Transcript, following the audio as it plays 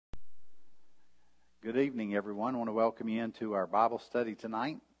Good evening, everyone. I want to welcome you into our Bible study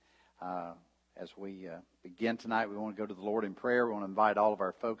tonight. As we begin tonight, we want to go to the Lord in prayer. We want to invite all of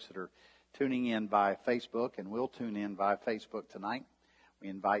our folks that are tuning in by Facebook and will tune in by Facebook tonight. We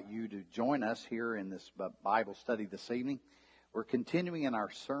invite you to join us here in this Bible study this evening. We're continuing in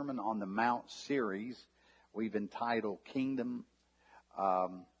our Sermon on the Mount series we've entitled Kingdom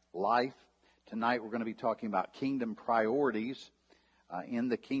Life. Tonight we're going to be talking about kingdom priorities. In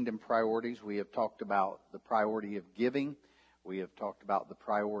the kingdom priorities, we have talked about the priority of giving. We have talked about the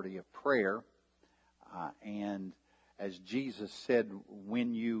priority of prayer. And as Jesus said,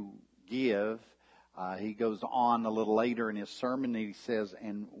 when you give, he goes on a little later in his sermon and he says,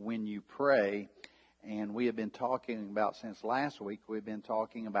 and when you pray. And we have been talking about, since last week, we've been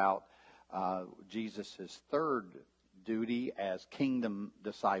talking about Jesus' third duty as kingdom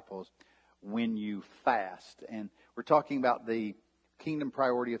disciples, when you fast. And we're talking about the kingdom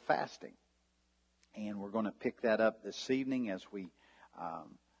priority of fasting, and we're going to pick that up this evening as we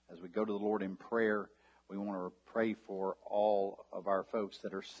go to the Lord in prayer. We want to pray for all of our folks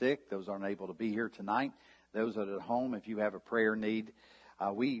that are sick, those aren't able to be here tonight, those that are at home. If you have a prayer need,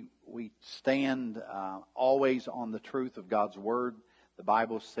 we stand always on the truth of God's Word. The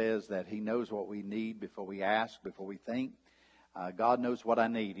Bible says that He knows what we need before we ask, before we think. God knows what I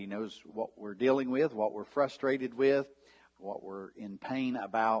need. He knows what we're dealing with, what we're frustrated with, what we're in pain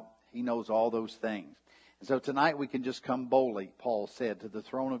about. He knows all those things. And so tonight we can just come boldly, Paul said, to the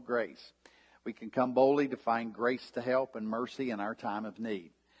throne of grace. We can come boldly to find grace to help and mercy in our time of need.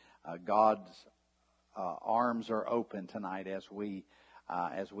 God's arms are open tonight as we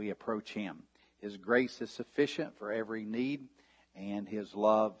approach Him. His grace is sufficient for every need, and His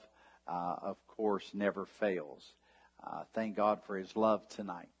love, of course, never fails. Thank God for His love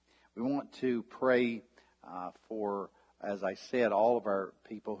tonight. We want to pray for, as I said, all of our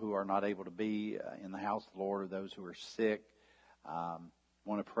people who are not able to be in the house of the Lord, or those who are sick.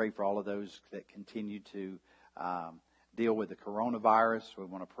 Want to pray for all of those that continue to deal with the coronavirus. We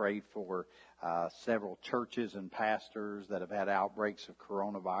want to pray for several churches and pastors that have had outbreaks of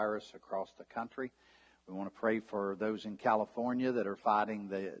coronavirus across the country. We want to pray for those in California that are fighting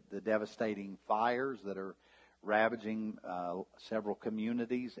the devastating fires that are ravaging several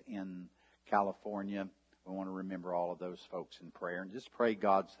communities in California. We want to remember all of those folks in prayer and just pray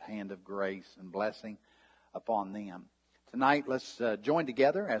God's hand of grace and blessing upon them. Tonight, let's join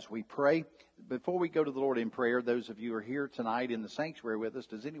together as we pray. Before we go to the Lord in prayer, those of you who are here tonight in the sanctuary with us,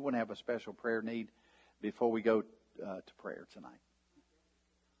 does anyone have a special prayer need before we go to prayer tonight?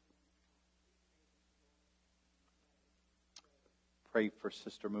 Pray for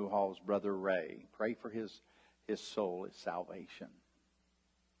Sister Muhal's brother Ray. Pray for his soul, his salvation.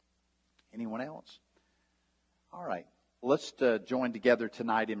 Anyone else? All right. Let's join together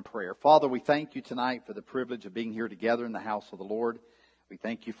tonight in prayer. Father, we thank you tonight for the privilege of being here together in the house of the Lord. We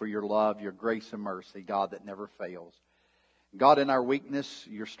thank you for your love, your grace and mercy, God, that never fails. God, in our weakness,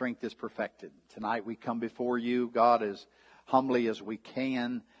 your strength is perfected. Tonight we come before you, God, as humbly as we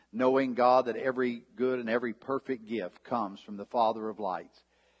can, knowing, God, that every good and every perfect gift comes from the Father of lights,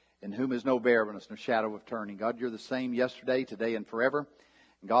 in whom is no variableness, no shadow of turning. God, you're the same yesterday, today, and forever.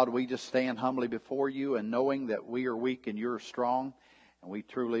 God, we just stand humbly before you and knowing that we are weak and you're strong. And we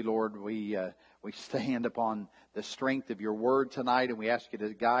truly, Lord, we stand upon the strength of your word tonight, and we ask you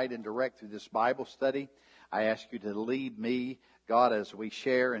to guide and direct through this Bible study. I ask you to lead me, God, as we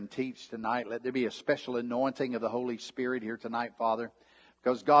share and teach tonight. Let there be a special anointing of the Holy Spirit here tonight, Father.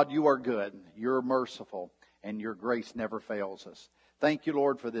 Because, God, you are good, you're merciful, and your grace never fails us. Thank you,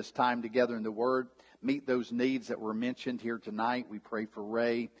 Lord, for this time together in the Word. Meet those needs that were mentioned here tonight. We pray for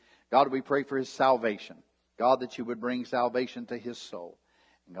Ray. God, we pray for his salvation. God, that you would bring salvation to his soul.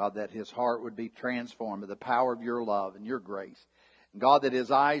 And God, that his heart would be transformed by the power of your love and your grace. And God, that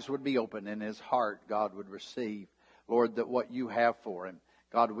his eyes would be open and his heart, God, would receive, Lord, that what you have for him.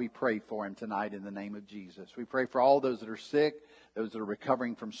 God, we pray for him tonight in the name of Jesus. We pray for all those that are sick, those that are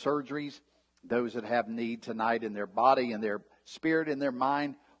recovering from surgeries, those that have need tonight in their body and their spirit and their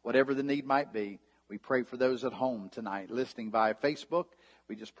mind, whatever the need might be. We pray for those at home tonight listening via Facebook.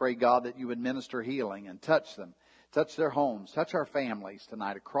 We just pray, God, that you would minister healing and touch them, touch their homes, touch our families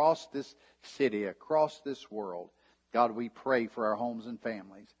tonight across this city, across this world. God, we pray for our homes and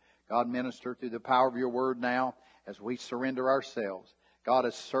families. God, minister through the power of your word now as we surrender ourselves. God,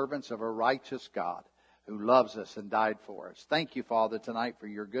 as servants of a righteous God who loves us and died for us. Thank you, Father, tonight for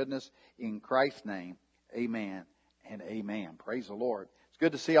your goodness. In Christ's name, amen and amen. Praise the Lord. It's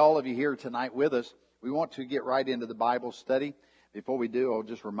good to see all of you here tonight with us. We want to get right into the Bible study. Before we do, I'll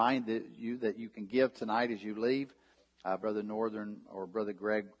just remind you that you can give tonight as you leave. Brother Northern or Brother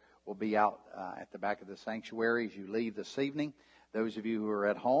Greg will be out at the back of the sanctuary as you leave this evening. Those of you who are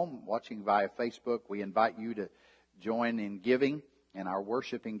at home watching via Facebook, we invite you to join in giving and our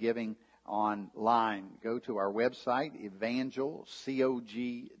worship and giving online. Go to our website, Evangel,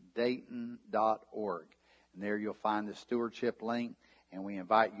 cogdayton.org. And there you'll find the stewardship link, and we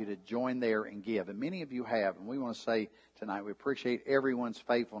invite you to join there and give. And many of you have, and we want to say tonight we appreciate everyone's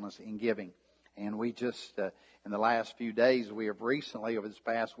faithfulness in giving. And we just, in the last few days, we have recently, over this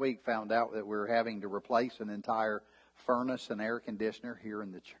past week, found out that we're having to replace an entire furnace and air conditioner here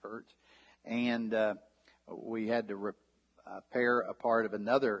in the church. And we had to repair a part of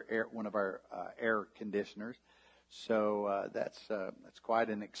one of our air conditioners. So that's quite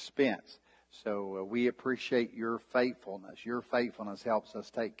an expense. So we appreciate your faithfulness. Your faithfulness helps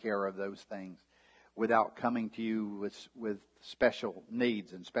us take care of those things without coming to you with special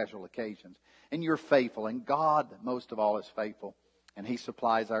needs and special occasions. And you're faithful, and God, most of all, is faithful, and He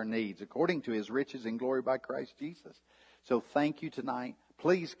supplies our needs according to His riches in glory by Christ Jesus. So thank you tonight.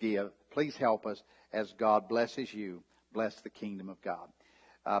 Please give. Please help us as God blesses you. Bless the kingdom of God.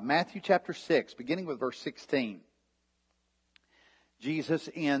 Matthew chapter 6, beginning with verse 16. Jesus,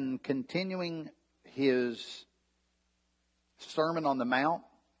 in continuing His Sermon on the Mount,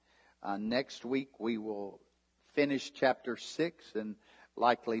 next week we will finish chapter 6 and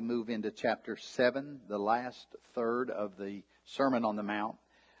likely move into chapter 7, the last third of the Sermon on the Mount.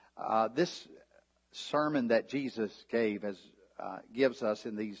 This sermon that Jesus gives us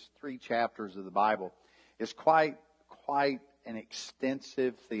in these 3 chapters of the Bible is quite an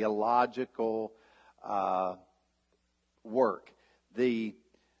extensive theological work. I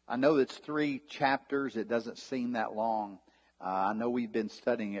know it's 3 chapters. It doesn't seem that long. I know we've been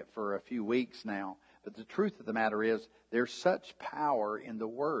studying it for a few weeks now. But the truth of the matter is, there's such power in the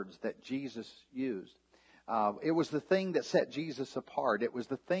words that Jesus used. It was the thing that set Jesus apart. It was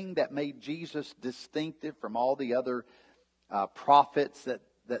the thing that made Jesus distinctive from all the other prophets that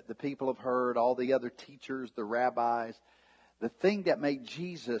the people have heard, all the other teachers, the rabbis. The thing that made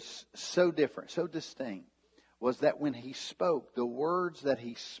Jesus so different, so distinct, was that when He spoke, the words that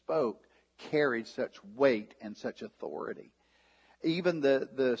He spoke carried such weight and such authority. Even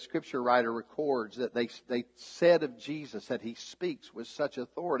the scripture writer records that they said of Jesus that He speaks with such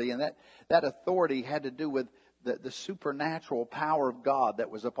authority, and that authority had to do with the supernatural power of God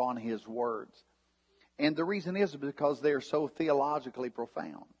that was upon His words. And the reason is because they are so theologically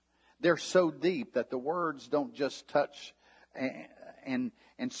profound. They're so deep that the words don't just touch and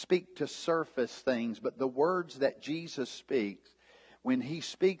speak to surface things, but the words that Jesus speaks, when He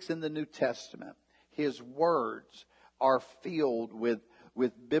speaks in the New Testament, His words are filled with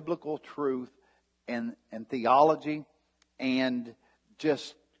biblical truth and theology, and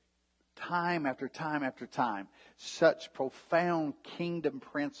just time after time after time, such profound kingdom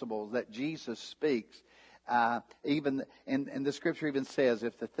principles that Jesus speaks. Even and the scripture even says,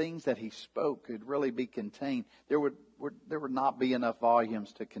 if the things that He spoke could really be contained, there would not be enough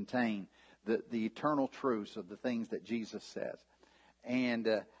volumes to contain the eternal truths of the things that Jesus says.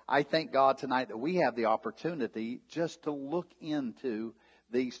 And I thank God tonight that we have the opportunity just to look into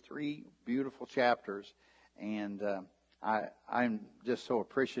these 3 beautiful chapters. And I'm just so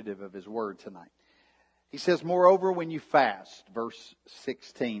appreciative of His Word tonight. He says, moreover, when you fast, verse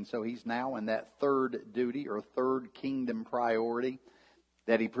 16. So He's now in that third duty or third kingdom priority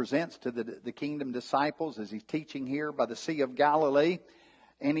that He presents to the kingdom disciples as He's teaching here by the Sea of Galilee.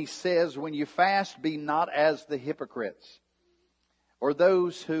 And He says, when you fast, be not as the hypocrites, or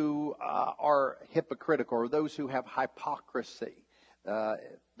those who are hypocritical, or those who have hypocrisy,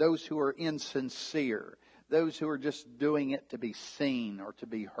 those who are insincere, those who are just doing it to be seen or to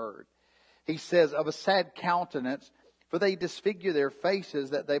be heard. He says, of a sad countenance, for they disfigure their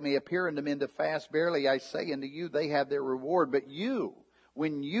faces, that they may appear unto men to fast. Verily I say unto you, they have their reward. But you,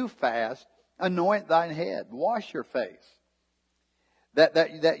 when you fast, anoint thine head, wash your face,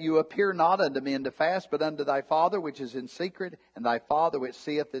 that you appear not unto men to fast, but unto thy Father which is in secret, and thy Father which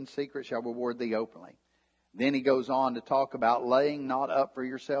seeth in secret shall reward thee openly. Then he goes on to talk about laying not up for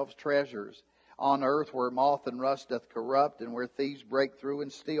yourselves treasures on earth, where moth and rust doth corrupt, and where thieves break through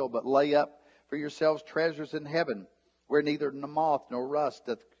and steal, but lay up for yourselves treasures in heaven, where neither moth nor rust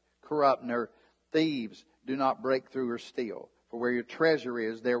doth corrupt, nor thieves do not break through or steal. For where your treasure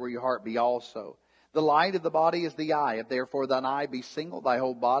is, there will your heart be also. The light of the body is the eye. If therefore thine eye be single, thy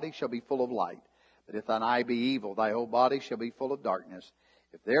whole body shall be full of light. But if thine eye be evil, thy whole body shall be full of darkness.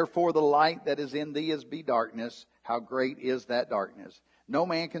 If therefore the light that is in thee is be darkness, how great is that darkness? No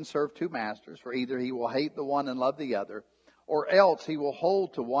man can serve 2 masters, for either he will hate the one and love the other, or else he will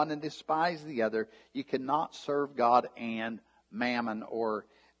hold to one and despise the other. You cannot serve God and mammon, or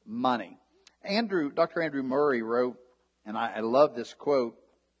money. Dr. Andrew Murray wrote, and I love this quote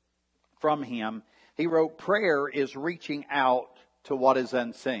from him. He wrote, "Prayer is reaching out to what is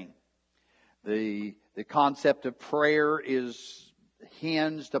unseen." The concept of prayer is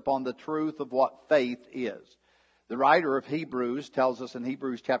hinged upon the truth of what faith is. The writer of Hebrews tells us in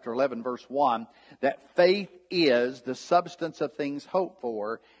Hebrews chapter 11, verse 1, that faith is the substance of things hoped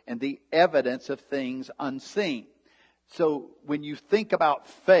for and the evidence of things unseen. So when you think about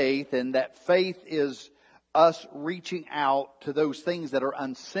faith, and that faith is us reaching out to those things that are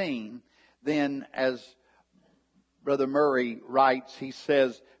unseen, then as Brother Murray writes, he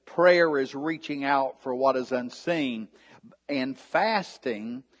says, prayer is reaching out for what is unseen, and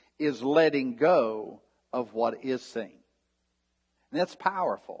fasting is letting go of what is seen. And that's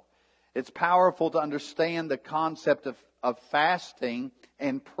powerful. It's powerful to understand the concept of fasting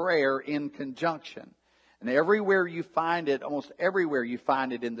and prayer in conjunction. And everywhere you find it, almost everywhere you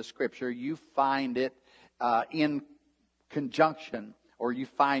find it in the Scripture, you find it in conjunction, or you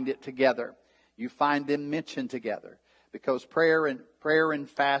find it together. You find them mentioned together, because prayer and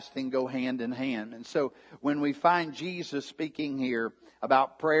fasting go hand in hand. And so when we find Jesus speaking here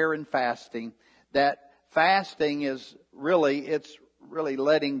about prayer and fasting, that fasting is really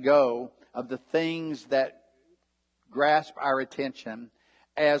letting go of the things that grasp our attention,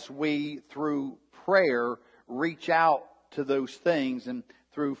 as we, through prayer, reach out to those things, and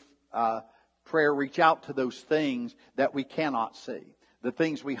through prayer reach out to those things that we cannot see, the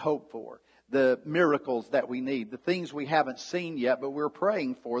things we hope for, the miracles that we need, the things we haven't seen yet, but we're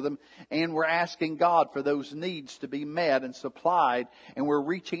praying for them, and we're asking God for those needs to be met and supplied, and we're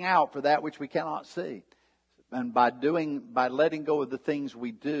reaching out for that which we cannot see. And by letting go of the things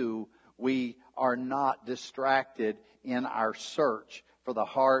we do, we are not distracted in our search for the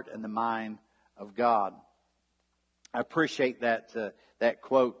heart and the mind of God. I appreciate that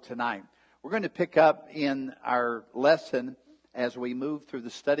quote tonight. We're going to pick up in our lesson as we move through the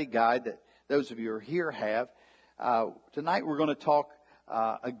study guide that those of you who are here have. Tonight we're going to talk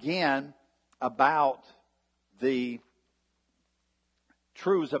again about the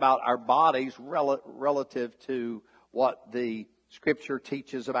truths about our bodies relative to what the Scripture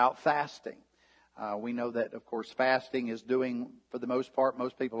teaches about fasting. We know that, of course, fasting is doing, for the most part,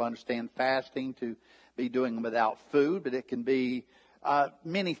 most people understand fasting to be doing without food, but it can be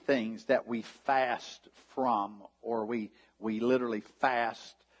many things that we fast from, or we literally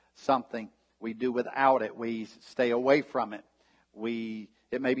fast something. We do without it. We stay away from it.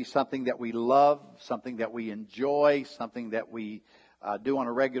 It may be something that we love, something that we enjoy, something that we do on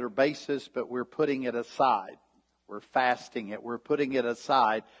a regular basis, but we're putting it aside. We're fasting it. We're putting it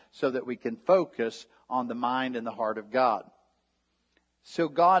aside so that we can focus on the mind and the heart of God. So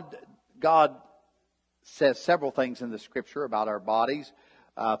God says several things in the Scripture about our bodies.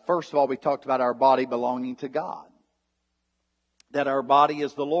 First of all, we talked about our body belonging to God. That our body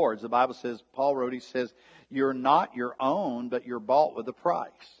is the Lord's. The Bible says, Paul wrote, he says, "You're not your own, but you're bought with a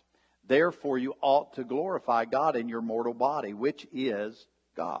price. Therefore, you ought to glorify God in your mortal body, which is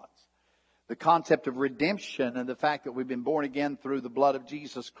God's." The concept of redemption and the fact that we've been born again through the blood of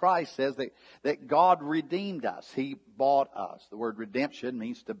Jesus Christ says that God redeemed us. He bought us. The word redemption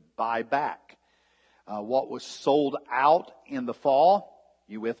means to buy back. What was sold out in the fall,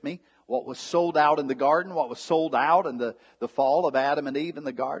 you with me? What was sold out in the garden, what was sold out in the fall of Adam and Eve in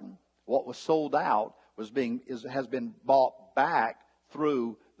the garden, what was sold out has been bought back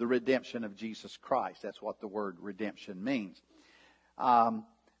through the redemption of Jesus Christ. That's what the word redemption means.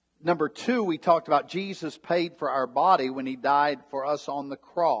 Number two, we talked about Jesus paid for our body when He died for us on the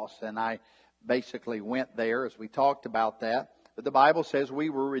cross. And I basically went there as we talked about that. But the Bible says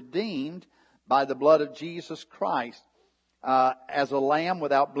we were redeemed by the blood of Jesus Christ as a lamb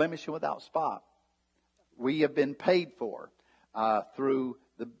without blemish and without spot. We have been paid for through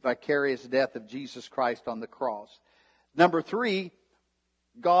the vicarious death of Jesus Christ on the cross. Number three,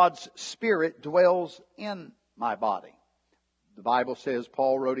 God's Spirit dwells in my body. The Bible says,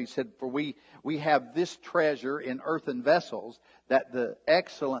 Paul wrote, he said, "For we have this treasure in earthen vessels, that the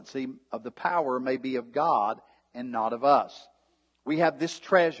excellency of the power may be of God and not of us." We have this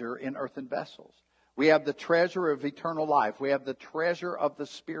treasure in earthen vessels. We have the treasure of eternal life. We have the treasure of the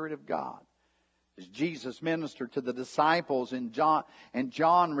Spirit of God. As Jesus ministered to the disciples and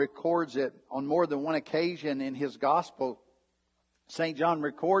John records it on more than one occasion in his gospel. St. John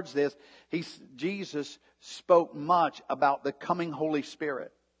records this. Jesus spoke much about the coming Holy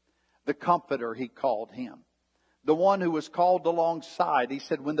Spirit. The Comforter, he called Him. The one who was called alongside. He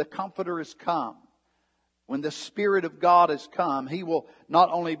said, when the Comforter is come, when the Spirit of God has come, He will not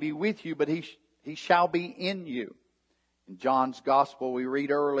only be with you, but He shall be in you. In John's Gospel, we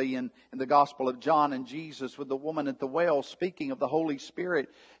read early in the Gospel of John and Jesus with the woman at the well, speaking of the Holy Spirit,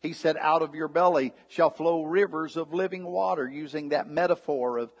 He said, out of your belly shall flow rivers of living water, using that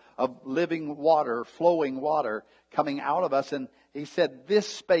metaphor of living water, flowing water coming out of us. And He said, this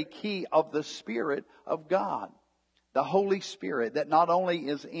spake He of the Spirit of God, the Holy Spirit that not only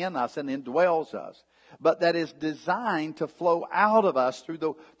is in us and indwells us, but that is designed to flow out of us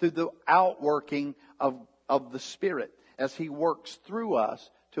through the outworking of the Spirit, as He works through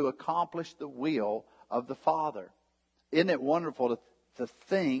us to accomplish the will of the Father. Isn't it wonderful to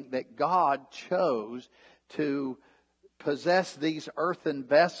think that God chose to possess these earthen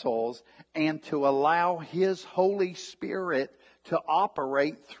vessels and to allow His Holy Spirit to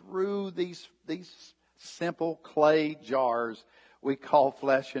operate through these simple clay jars we call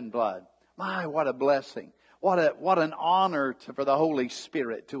flesh and blood? My, what a blessing. What an honor for the Holy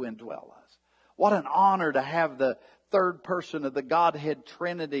Spirit to indwell us. What an honor to have the third person of the Godhead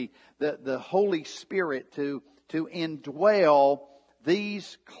Trinity, the Holy Spirit, to indwell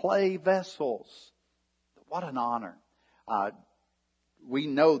these clay vessels. What an honor. We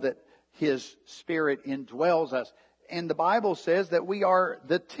know that His Spirit indwells us. And the Bible says that we are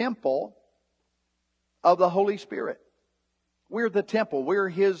the temple of the Holy Spirit. We're the temple. We're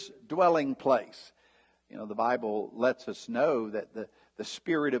His dwelling place. You know, the Bible lets us know that the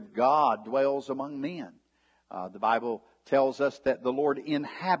Spirit of God dwells among men. The Bible tells us that the Lord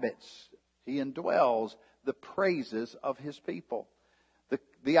inhabits, He indwells the praises of His people.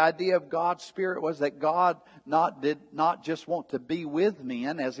 The idea of God's Spirit was that God did not just want to be with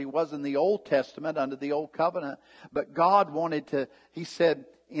men as He was in the Old Testament under the Old Covenant, but God wanted to, He said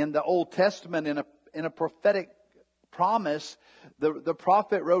in the Old Testament in a prophetic promise, the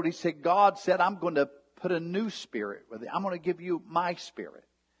prophet wrote, he said, God said, I'm going to put a new spirit with you. I'm going to give you my Spirit.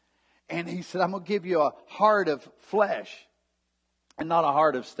 And He said, I'm going to give you a heart of flesh and not a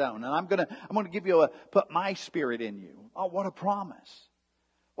heart of stone. And I'm going to give you put my Spirit in you. Oh, what a promise.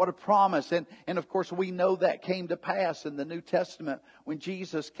 What a promise. And of course, we know that came to pass in the New Testament when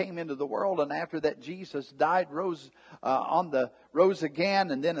Jesus came into the world. And after that, Jesus died, rose again,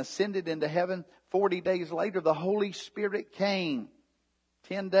 and then ascended into heaven. 40 days later, the Holy Spirit came.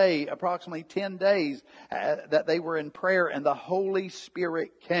 Approximately 10 days that they were in prayer, and the Holy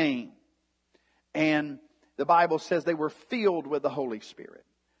Spirit came. And the Bible says they were filled with the Holy Spirit.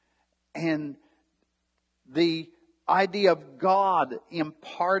 And the idea of God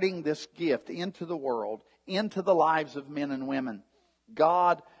imparting this gift into the world, into the lives of men and women.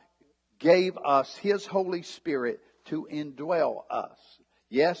 God gave us His Holy Spirit to indwell us.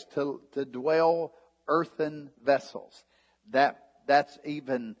 Yes, to dwell earthen vessels. That's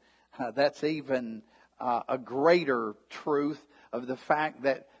even a greater truth of the fact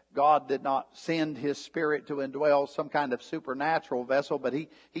that God did not send His Spirit to indwell some kind of supernatural vessel, but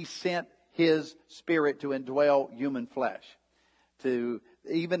He sent His Spirit to indwell human flesh.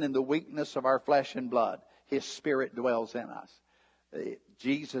 Even in the weakness of our flesh and blood, His Spirit dwells in us.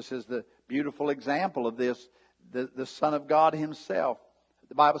 Jesus is the beautiful example of this, the Son of God Himself.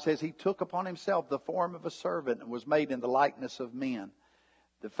 The Bible says He took upon Himself the form of a servant and was made in the likeness of men.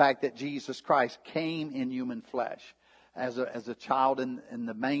 The fact that Jesus Christ came in human flesh as a child in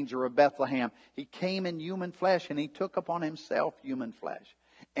the manger of Bethlehem. He came in human flesh and He took upon Himself human flesh.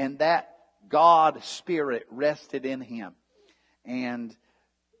 And that God Spirit rested in Him. And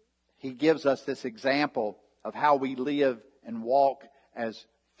He gives us this example of how we live and walk as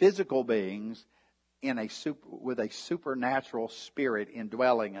physical beings with a supernatural spirit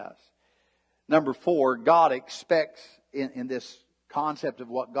indwelling us. Number 4, God expects in this concept of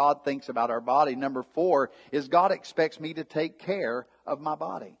what God thinks about our body. Number 4 is God expects me to take care of my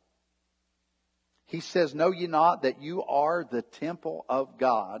body. He says, know ye not that you are the temple of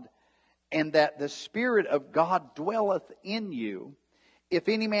God, and that the Spirit of God dwelleth in you? If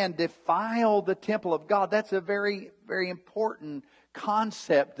any man defile the temple of God, that's a very, very important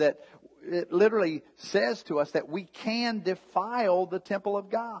concept that it literally says to us that we can defile the temple of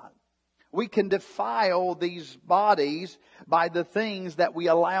God. We can defile these bodies by the things that we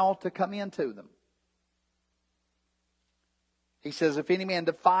allow to come into them. He says, if any man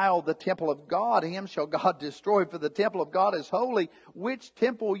defile the temple of God, him shall God destroy, for the temple of God is holy, which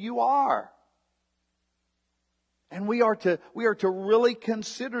temple you are. And we are to really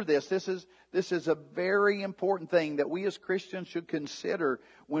consider this. This is a very important thing that we as Christians should consider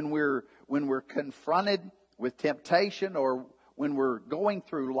when we're confronted with temptation, or when we're going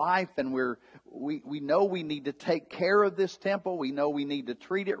through life and we know we need to take care of this temple. We know we need to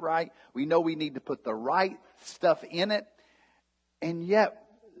treat it right. We know we need to put the right stuff in it. And yet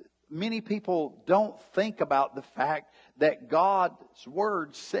many people don't think about the fact that God's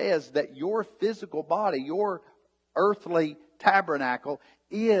Word says that your physical body, your earthly tabernacle,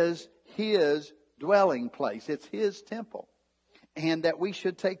 is His dwelling place. It's His temple. And that we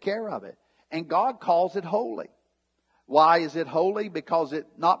should take care of it. And God calls it holy. Why is it holy?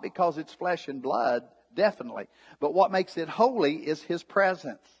 Not because it's flesh and blood, definitely. But what makes it holy is His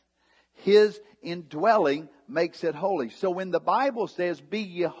presence. His indwelling makes it holy. So when the Bible says, be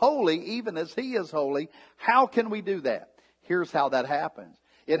ye holy, even as He is holy, how can we do that? Here's how that happens.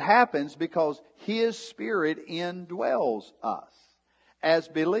 It happens because His Spirit indwells us as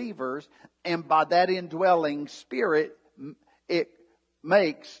believers. And by that indwelling Spirit, it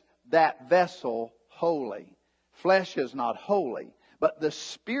makes that vessel holy. Flesh is not holy, but the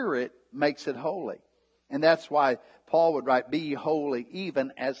Spirit makes it holy. And that's why Paul would write, be ye holy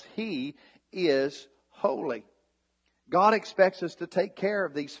even as He is holy. God expects us to take care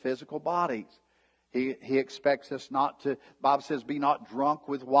of these physical bodies. He expects us not to, the Bible says, be not drunk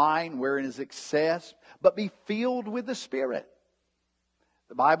with wine wherein is excess, but be filled with the Spirit.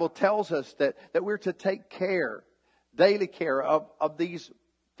 The Bible tells us that we're to take care, daily care of these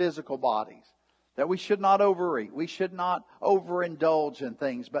physical bodies. That we should not overeat. We should not overindulge in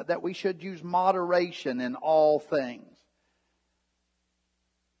things, but that we should use moderation in all things.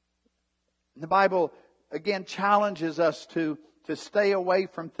 The Bible, again, challenges us to stay away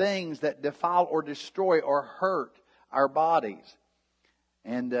from things that defile or destroy or hurt our bodies.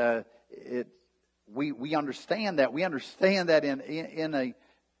 And we understand that. We understand that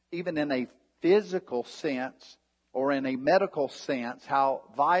even in a physical sense, or in a medical sense, how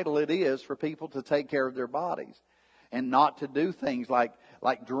vital it is for people to take care of their bodies and not to do things like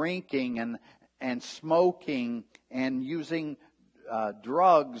drinking and smoking and using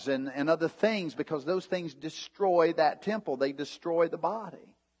drugs and other things, because those things destroy that temple. They destroy the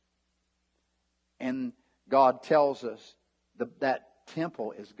body. And God tells us that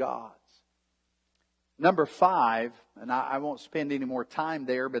temple is God's. Number 5, and I won't spend any more time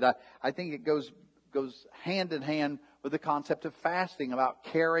there, but I think it goes hand in hand with the concept of fasting, about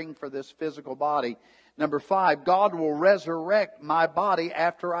caring for this physical body. Number 5, God will resurrect my body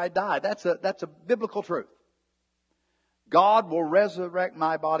after I die. That's a biblical truth. God will resurrect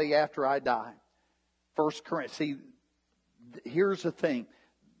my body after I die. 1 Corinthians. See, here's the thing.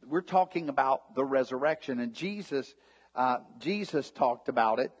 We're talking about the resurrection, and Jesus talked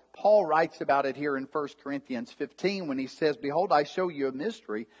about it. Paul writes about it here in 1 Corinthians 15 when he says, behold, I show you a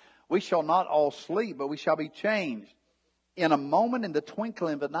mystery. We shall not all sleep, but we shall be changed. In a moment, in the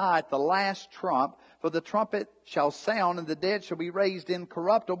twinkling of an eye, at the last trump, for the trumpet shall sound, and the dead shall be raised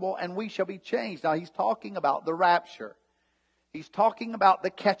incorruptible, and we shall be changed. Now, he's talking about the rapture. He's talking about the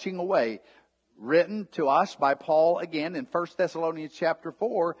catching away, written to us by Paul again in 1 Thessalonians chapter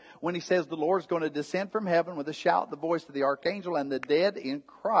 4, when he says the Lord is going to descend from heaven with a shout, the voice of the archangel, and the dead in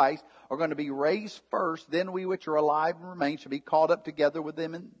Christ are going to be raised first. Then we which are alive and remain shall be caught up together with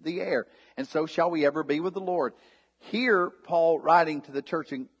them in the air. And so shall we ever be with the Lord. Here, Paul writing to the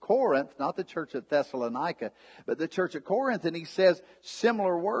church in Corinth, not the church at Thessalonica, but the church at Corinth, and he says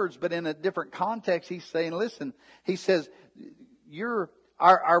similar words, but in a different context. He's saying, listen, he says,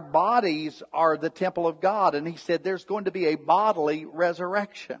 our bodies are the temple of God. And he said there's going to be a bodily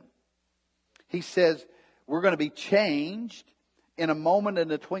resurrection. He says we're going to be changed in a moment, in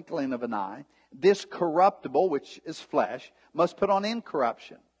the twinkling of an eye. This corruptible, which is flesh, must put on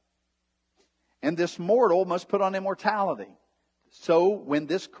incorruption. And this mortal must put on immortality. So when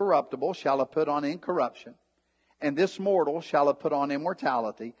this corruptible shall have put on incorruption, and this mortal shall have put on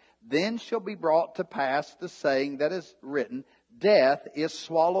immortality, then shall be brought to pass the saying that is written, death is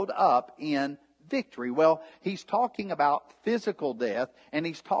swallowed up in victory. Well, he's talking about physical death, and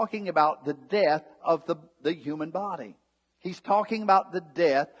he's talking about the death of the human body. He's talking about the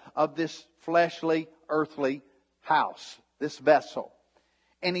death of this fleshly, earthly house, this vessel.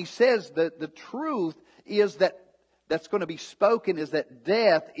 And he says that the truth is that's going to be spoken is that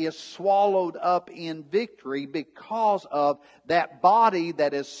death is swallowed up in victory, because of that body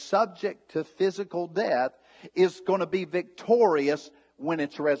that is subject to physical death is going to be victorious when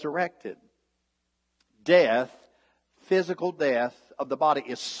it's resurrected. Death, physical death of the body,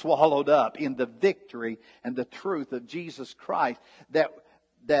 is swallowed up in the victory and the truth of Jesus Christ, that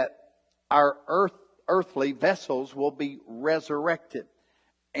our earthly vessels will be resurrected.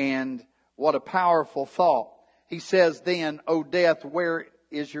 And what a powerful thought. He says then, O death, where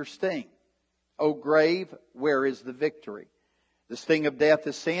is your sting? O grave, where is the victory? The sting of death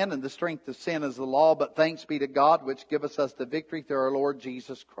is sin, and the strength of sin is the law. But thanks be to God, which giveth us the victory through our Lord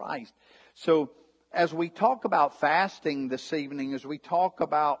Jesus Christ. So, as we talk about fasting this evening, as we talk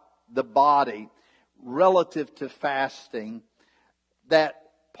about the body relative to fasting that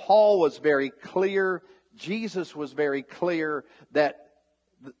Paul was very clear, Jesus was very clear that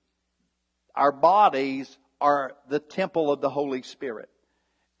our bodies are the temple of the Holy Spirit.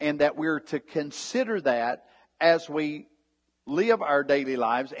 And that we're to consider that as we live our daily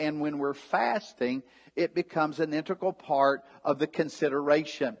lives. And when we're fasting, it becomes an integral part of the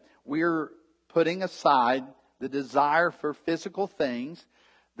consideration. We're putting aside the desire for physical things,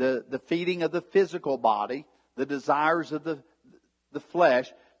 the feeding of the physical body, the desires of the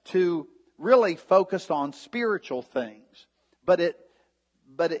flesh, to really focus on spiritual things. But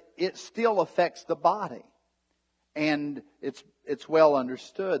it still affects the body. And it's well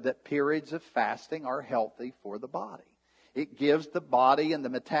understood that periods of fasting are healthy for the body. It gives the body and the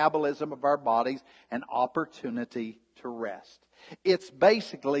metabolism of our bodies an opportunity to rest. It's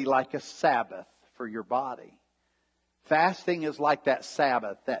basically like a Sabbath for your body. Fasting is like that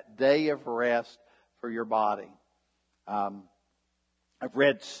Sabbath, that day of rest for your body. I've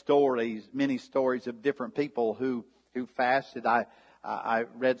read many stories of different people who fasted. I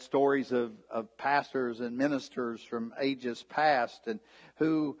read stories of pastors and ministers from ages past and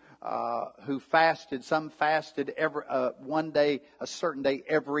who fasted. Some fasted one day, a certain day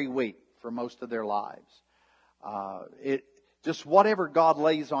every week for most of their lives. Just whatever God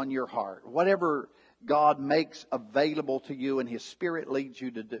lays on your heart, whatever God makes available to you and His Spirit leads you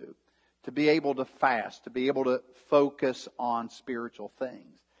to do, to be able to fast, to be able to focus on spiritual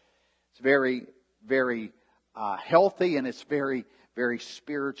things. It's very, very healthy, and it's very, very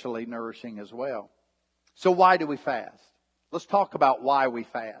spiritually nourishing as well. So why do we fast? Let's talk about why we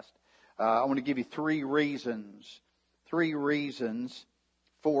fast. I want to give you three reasons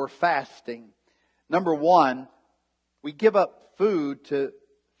for fasting. Number one, we give up food to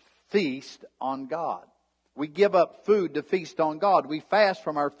feast on God. We give up food to feast on God. We fast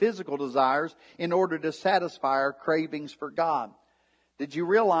from our physical desires in order to satisfy our cravings for God. Did you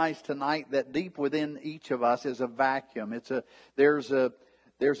realize tonight that deep within each of us is a vacuum? There's a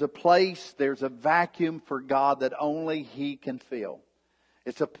place, there's a vacuum for God that only He can fill.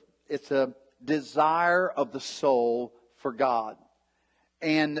 It's a desire of the soul for God.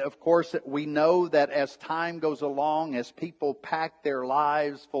 And of course, we know that as time goes along, as people pack their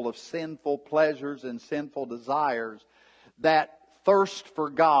lives full of sinful pleasures and sinful desires, that thirst for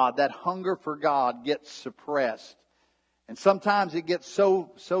God, that hunger for God gets suppressed. And sometimes it gets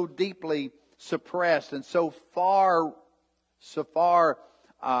so deeply suppressed and so far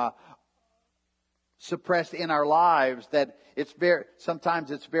suppressed in our lives that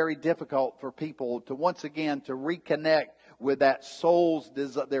sometimes it's very difficult for people to once again to reconnect with that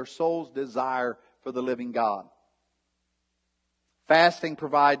their soul's desire for the living God. Fasting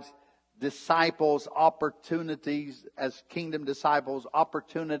provides disciples opportunities, as kingdom disciples,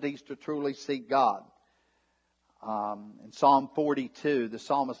 opportunities to truly seek God. In Psalm 42, the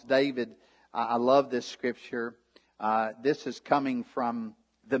psalmist David, I love this scripture. This is coming from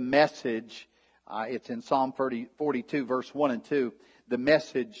the Message. It's in Psalm 42, verse 1 and 2. The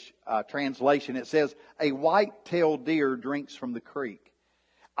Message translation. It says, "A white-tailed deer drinks from the creek.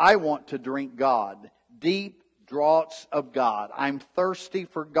 I want to drink God, deep draughts of God. I'm thirsty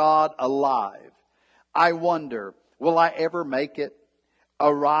for God alive. I wonder, will I ever make it?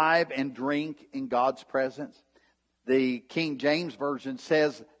 Arrive and drink in God's presence?" The King James Version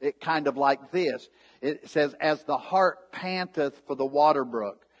says it kind of like this. It says, "As the hart panteth for the water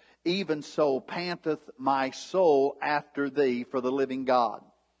brook, even so panteth my soul after thee for the living God."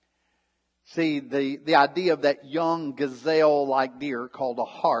 See, the idea of that young gazelle-like deer called a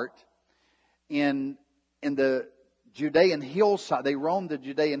hart in the Judean hillside. They roam the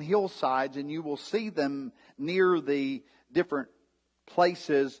Judean hillsides, and you will see them near the different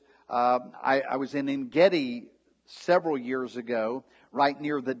places. I was in Engedi several years ago, right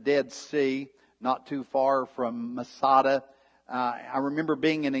near the Dead Sea, not too far from Masada. I remember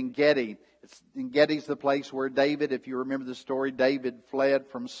being in Engedi. Engedi's the place where David, if you remember the story, David fled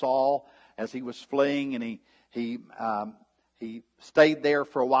from Saul as he was fleeing, and he stayed there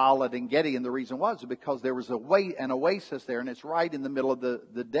for a while at Engedi. And the reason was because there was an oasis there, and it's right in the middle of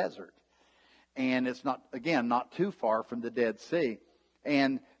the desert. And it's not too far from the Dead Sea.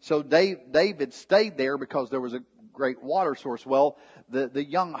 And so David stayed there because there was a great water source. Well, the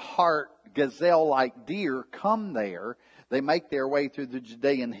young hart, gazelle-like deer come there. They make their way through the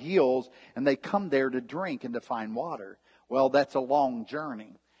Judean hills, and they come there to drink and to find water. Well, that's a long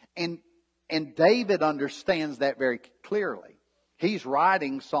journey. And David understands that very clearly. He's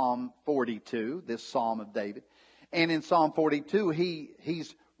writing Psalm 42, this Psalm of David. And in Psalm 42,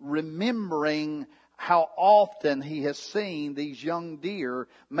 he's remembering how often he has seen these young deer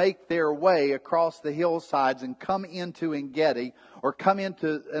make their way across the hillsides and come into Engedi or come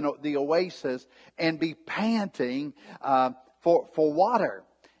into the oasis and be panting for water.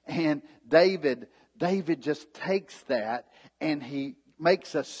 And David just takes that and he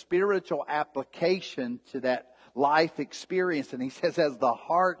makes a spiritual application to that life experience. And he says, as the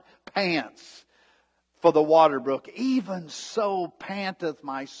hart pants for the water brook, even so panteth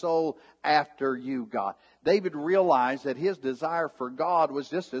my soul after you, God. David realized that his desire for God was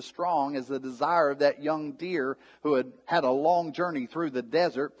just as strong as the desire of that young deer who had had a long journey through the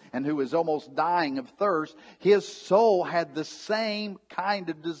desert and who was almost dying of thirst. His soul had the same kind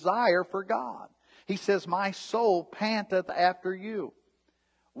of desire for God. He says, my soul panteth after you.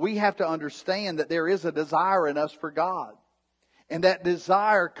 We have to understand that there is a desire in us for God. And that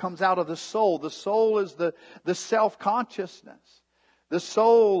desire comes out of the soul. The soul is the self-consciousness. The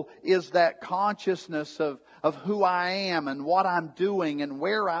soul is that consciousness of who I am and what I'm doing and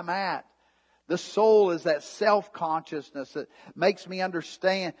where I'm at. The soul is that self-consciousness that makes me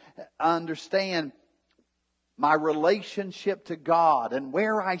understand my relationship to God and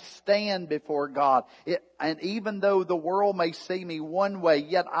where I stand before God. And even though the world may see me one way,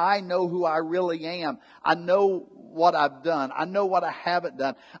 yet I know who I really am. I know what I've done. I know what I haven't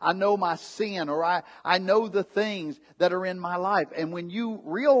done. I know my sin, or I know the things that are in my life. And when you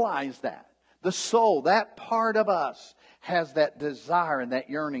realize that, the soul, that part of us, has that desire and that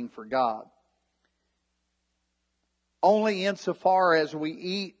yearning for God. Only insofar as we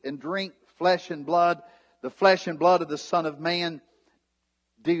eat and drink flesh and blood, the flesh and blood of the Son of Man,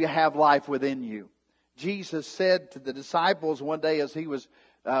 do you have life within you. Jesus said to the disciples one day as He was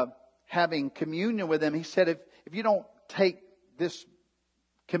having communion with them, He said, if you don't take this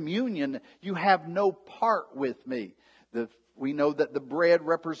communion, you have no part with me. We know that the bread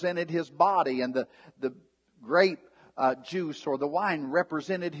represented His body and the grape juice or the wine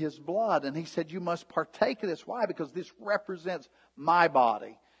represented His blood. And He said, you must partake of this. Why? Because this represents my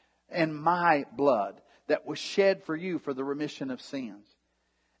body and my blood that was shed for you for the remission of sins.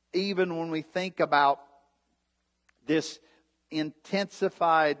 Even when we think about this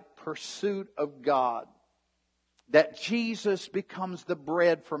intensified pursuit of God, that Jesus becomes the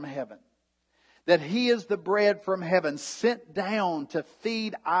bread from heaven, that He is the bread from heaven sent down to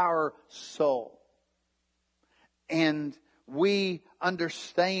feed our soul. And we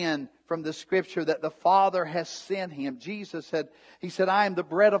understand from the Scripture that the Father has sent Him. Jesus said, He said, I am the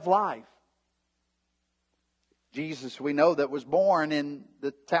bread of life. Jesus, we know, that was born in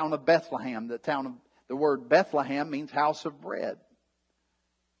the town of Bethlehem. The word Bethlehem means house of bread.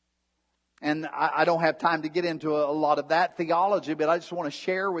 And I don't have time to get into a lot of that theology, but I just want to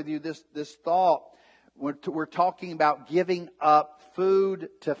share with you this thought. We're talking about giving up food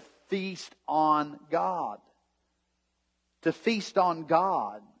to feast on God. To feast on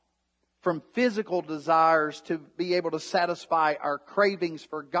God. From physical desires to be able to satisfy our cravings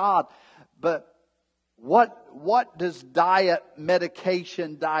for God. But what does diet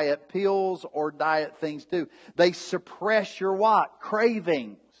medication, diet pills, or diet things do? They suppress your what?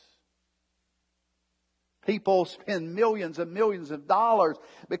 Cravings. People spend millions and millions of dollars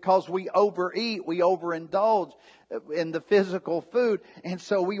because we overeat, we overindulge in the physical food, and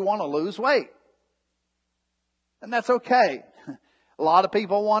so we want to lose weight. And that's okay. A lot of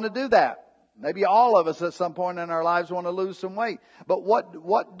people want to do that. Maybe all of us at some point in our lives want to lose some weight. But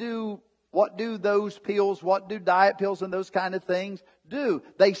what do those pills, what do diet pills and those kind of things do?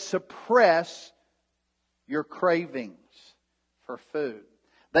 They suppress your cravings for food.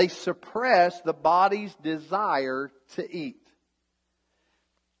 They suppress the body's desire to eat.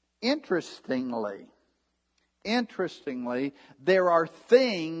 Interestingly, there are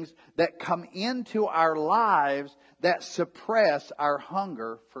things that come into our lives that suppress our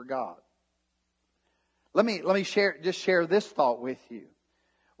hunger for God. Let me share this thought with you.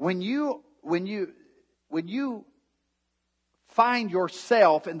 When you find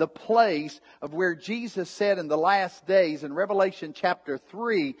yourself in the place of where Jesus said in the last days in Revelation chapter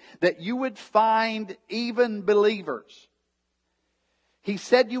 3 that you would find even believers. He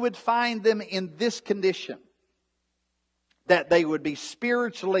said you would find them in this condition. That they would be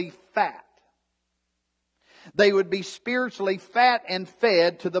spiritually fat. They would be spiritually fat and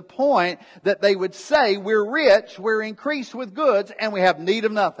fed to the point that they would say, we're rich, we're increased with goods, and we have need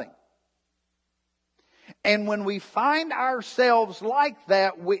of nothing. And when we find ourselves like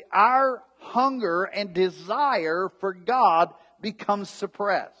that, our hunger and desire for God becomes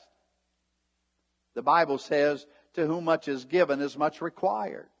suppressed. The Bible says, to whom much is given is much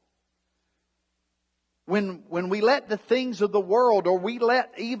required. When we let the things of the world, or we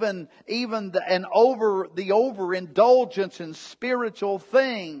let even the overindulgence in spiritual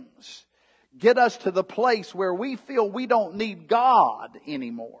things get us to the place where we feel we don't need God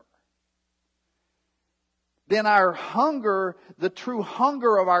anymore, then our hunger, the true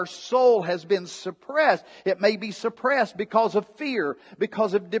hunger of our soul, has been suppressed. It may be suppressed because of fear,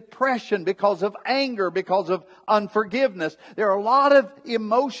 because of depression, because of anger, because of unforgiveness. There are a lot of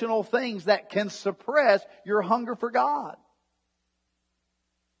emotional things that can suppress your hunger for God.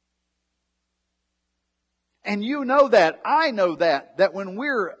 And you know that, I know that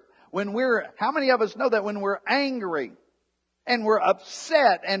how many of us know that when we're angry and we're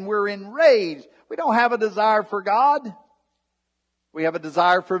upset and we're enraged, we don't have a desire for God. We have a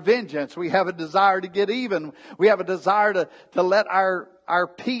desire for vengeance. We have a desire to get even. We have a desire to let our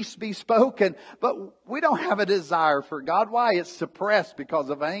peace be spoken. But we don't have a desire for God. Why? It's suppressed because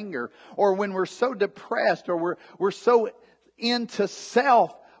of anger. Or when we're so depressed, or we're so into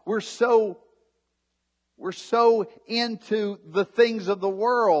self, we're so into the things of the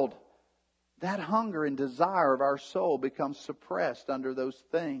world, that hunger and desire of our soul becomes suppressed under those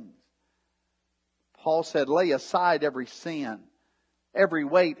things. Paul said, lay aside every sin, every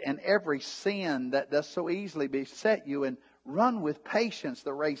weight, and every sin that does so easily beset you, and run with patience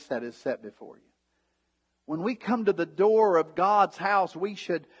the race that is set before you. When we come to the door of God's house, we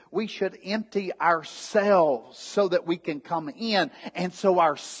should empty ourselves so that we can come in, and so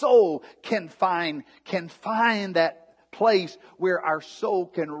our soul can find that place where our soul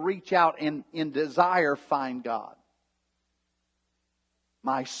can reach out and in desire find God.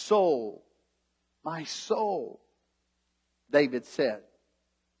 My soul, David said,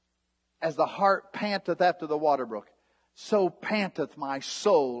 as the hart panteth after the water brook, so panteth my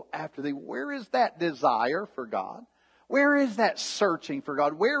soul after thee. Where is that desire for God? Where is that searching for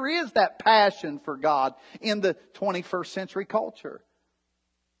God? Where is that passion for God in the 21st century culture?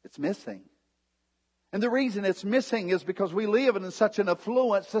 It's missing. And the reason it's missing is because we live in such an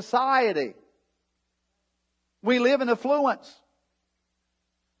affluent society. We live in affluence.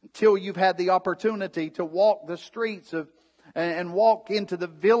 Until you've had the opportunity to walk the streets and walk into the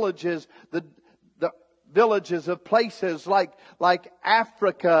villages, the villages of places like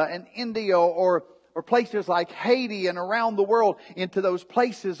Africa and India, or places like Haiti and around the world, into those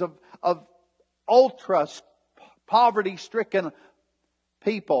places of ultra poverty-stricken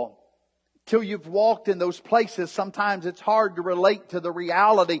people. Till you've walked in those places, sometimes it's hard to relate to the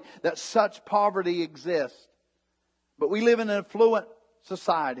reality that such poverty exists. But we live in an affluent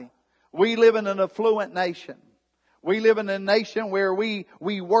society. We live in an affluent nation. We live in a nation where we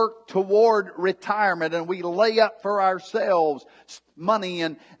work toward retirement, and we lay up for ourselves money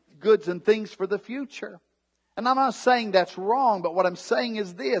and goods and things for the future. And I'm not saying that's wrong, but what I'm saying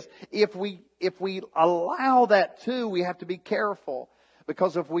is this: if we allow that to, we have to be careful.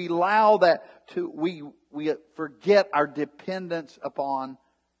 Because if we allow that to, we forget our dependence upon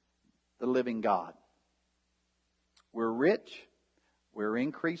the living God. We're rich. We're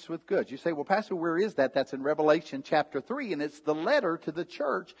increased with goods. You say, well, Pastor, where is that? That's in Revelation chapter 3. And it's the letter to the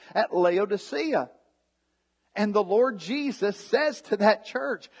church at Laodicea. And the Lord Jesus says to that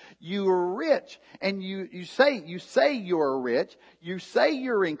church, you are rich. And you say you are rich. You say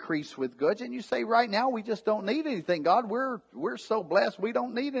you're increased with goods. And you say, right now, we just don't need anything. God, we're so blessed. We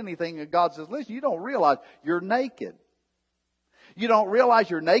don't need anything. And God says, listen, you don't realize you're naked. You don't realize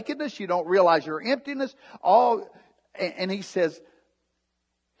your nakedness. You don't realize your emptiness. And He says,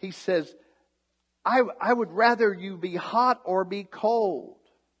 I would rather you be hot or be cold.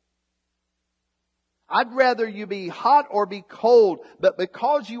 I'd rather you be hot or be cold, but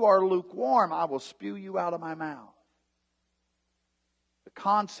because you are lukewarm, I will spew you out of my mouth. The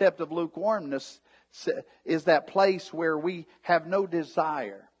concept of lukewarmness is that place where we have no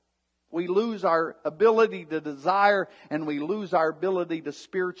desire. We lose our ability to desire, and we lose our ability to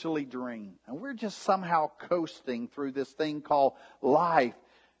spiritually dream. And we're just somehow coasting through this thing called life.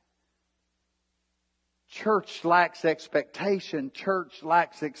 Church lacks expectation. Church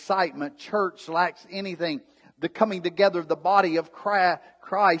lacks excitement. Church lacks anything. The coming together of the body of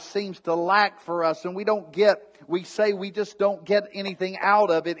Christ seems to lack for us. And we say we just don't get anything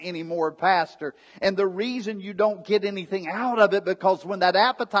out of it anymore, Pastor. And the reason you don't get anything out of it, because when that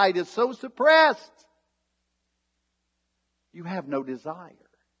appetite is so suppressed, you have no desire.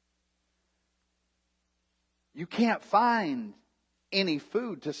 You can't find any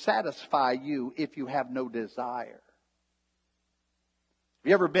food to satisfy you if you have no desire. Have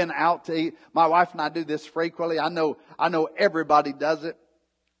you ever been out to eat? My wife and I do this frequently. I know everybody does it.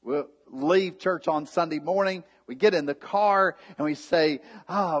 We'll leave church on Sunday morning. We get in the car and we say,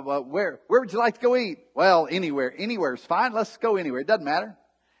 well, where would you like to go eat? Well, anywhere. Anywhere is fine. Let's go anywhere. It doesn't matter.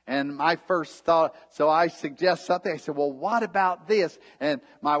 And my first thought, so I suggest something. I said, well, what about this? And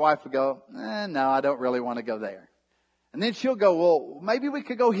my wife would go, no, I don't really want to go there. And then she'll go, well, maybe we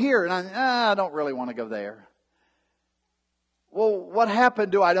could go here. And I don't really want to go there. Well, what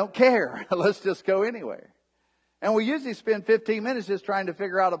happened to I don't care? Let's just go anywhere. And we usually spend 15 minutes just trying to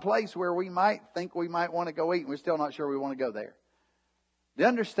figure out a place where we might think we might want to go eat, and we're still not sure we want to go there. Do you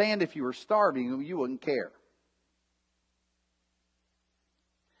understand, if you were starving, you wouldn't care?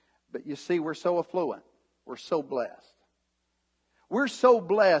 But you see, we're so affluent. We're so blessed. We're so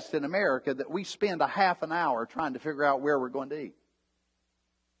blessed in America that we spend a half an hour trying to figure out where we're going to eat.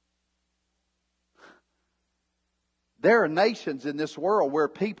 There are nations in this world where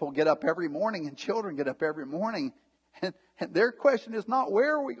people get up every morning and children get up every morning, and their question is not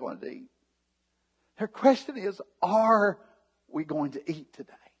where are we going to eat. Their question is, are we going to eat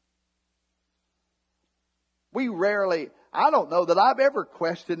today? I don't know that I've ever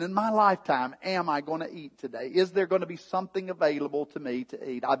questioned in my lifetime, am I going to eat today? Is there going to be something available to me to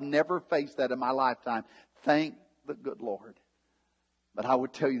eat? I've never faced that in my lifetime. Thank the good Lord. But I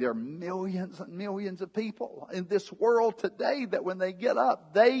would tell you, there are millions and millions of people in this world today that when they get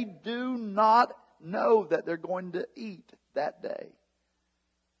up, they do not know that they're going to eat that day.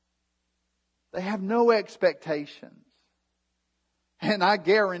 They have no expectations. And I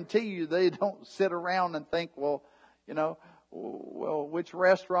guarantee you they don't sit around and think, well, which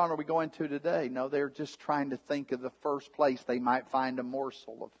restaurant are we going to today? No, they're just trying to think of the first place they might find a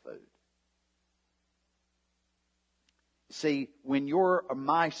morsel of food. See, when you're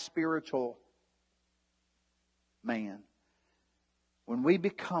my spiritual man, when we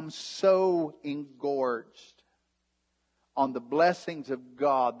become so engorged on the blessings of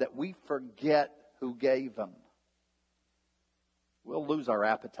God that we forget who gave them, we'll lose our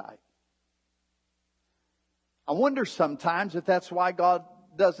appetite. I wonder sometimes if that's why God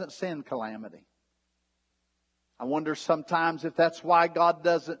doesn't send calamity. I wonder sometimes if that's why God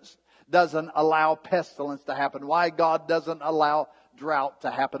doesn't allow pestilence to happen, why God doesn't allow drought to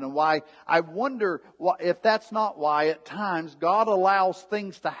happen, and why I wonder if that's not why at times God allows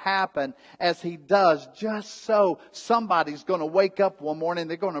things to happen as He does, just so somebody's going to wake up one morning,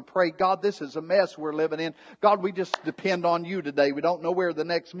 they're going to pray, God, this is a mess we're living in. God, we just depend on You today. We don't know where the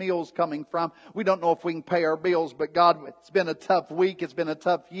next meal's coming from. We don't know if we can pay our bills, but God, it's been a tough week. It's been a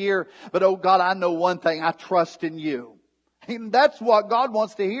tough year. But oh God, I know one thing. I trust in You. And that's what God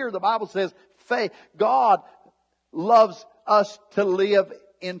wants to hear. The Bible says, faith. God loves us to live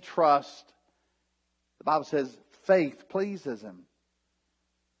in trust. The Bible says faith pleases Him.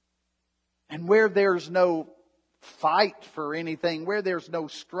 And where there's no fight for anything, where there's no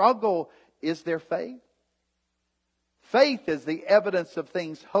struggle, is there faith? Faith is the evidence of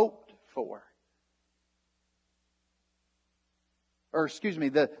things hoped for.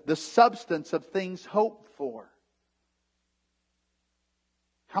 The substance of things hoped for.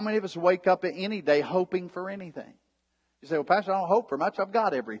 How many of us wake up any day hoping for anything? You say, well, Pastor, I don't hope for much. I've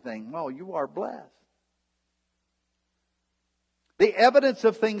got everything. Well, you are blessed. The evidence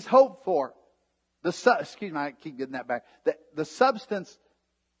of things hoped for. I keep getting that back. The substance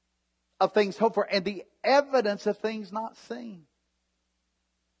of things hoped for and the evidence of things not seen.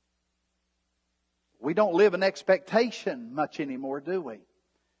 We don't live in expectation much anymore, do we?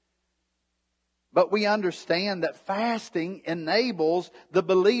 But we understand that fasting enables the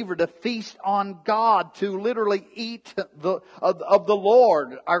believer to feast on God, to literally eat of the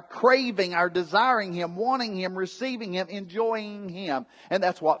Lord, our craving, our desiring Him, wanting Him, receiving Him, enjoying Him. And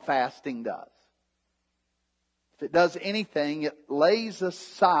that's what fasting does. If it does anything, it lays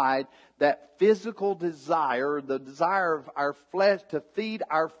aside that physical desire, the desire of our flesh, to feed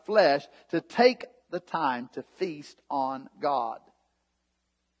our flesh, to take the time to feast on God.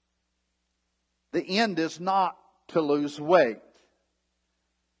 The end is not to lose weight.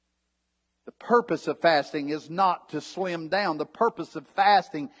 The purpose of fasting is not to slim down. The purpose of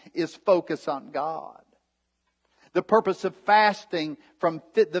fasting is focus on God. The purpose of fasting from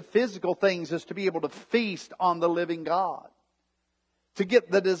the physical things is to be able to feast on the living God. To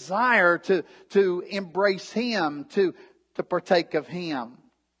get the desire to embrace Him, to partake of Him.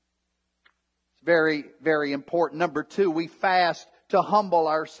 It's very, very important. Number 2, we fast to humble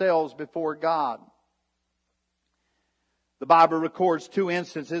ourselves before God. The Bible records 2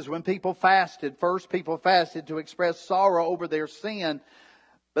 instances when people fasted. First, people fasted to express sorrow over their sin.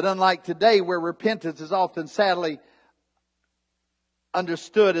 But unlike today, where repentance is often sadly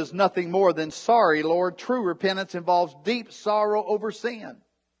understood as nothing more than sorry, Lord, true repentance involves deep sorrow over sin.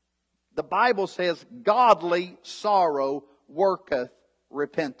 The Bible says, godly sorrow worketh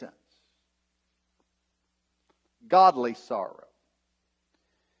repentance. Godly sorrow.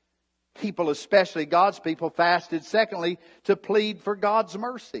 People, especially God's people, fasted, secondly, to plead for God's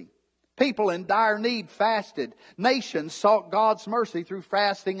mercy. People in dire need fasted. Nations sought God's mercy through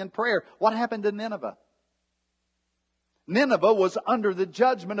fasting and prayer. What happened to Nineveh? Nineveh was under the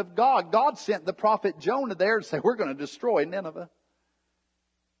judgment of God. God sent the prophet Jonah there to say, we're going to destroy Nineveh.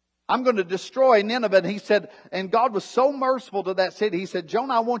 I'm going to destroy Nineveh. And he said, and God was so merciful to that city. He said,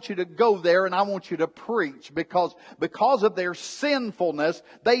 Jonah, I want you to go there and I want you to preach because of their sinfulness,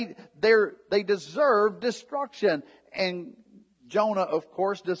 they deserve destruction. And Jonah, of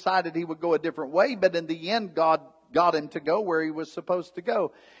course, decided he would go a different way. But in the end, God got him to go where he was supposed to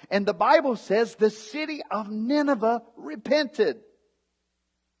go. And the Bible says the city of Nineveh repented.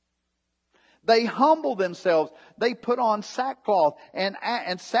 They humbled themselves. They put on sackcloth and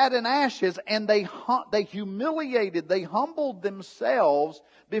sat in ashes, and they humiliated. They humbled themselves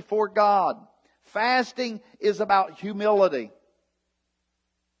before God. Fasting is about humility.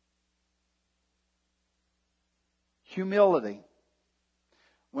 Humility.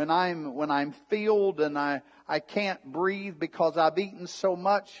 When I'm filled and I can't breathe because I've eaten so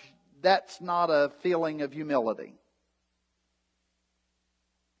much, that's not a feeling of humility.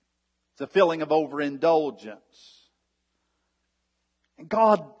 It's a feeling of overindulgence.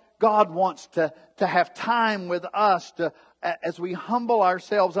 God wants to have time with us as we humble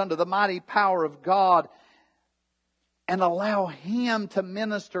ourselves under the mighty power of God and allow Him to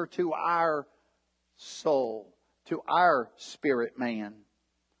minister to our soul, to our spirit man.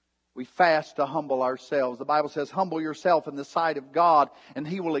 We fast to humble ourselves. The Bible says, humble yourself in the sight of God, and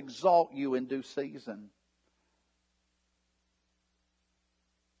He will exalt you in due season.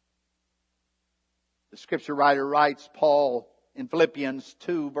 The scripture writer writes, Paul, in Philippians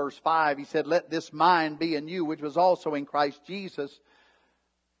 2, verse 5, he said, let this mind be in you, which was also in Christ Jesus,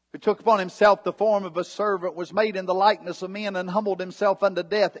 who took upon Himself the form of a servant, was made in the likeness of men, and humbled Himself unto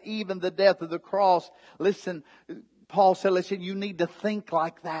death, even the death of the cross. Listen, Paul said, listen, you need to think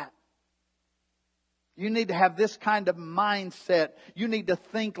like that. You need to have this kind of mindset. You need to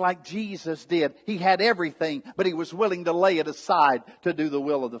think like Jesus did. He had everything, but He was willing to lay it aside to do the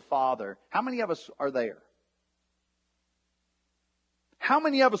will of the Father. How many of us are there? How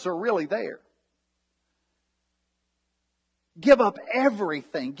many of us are really there? Give up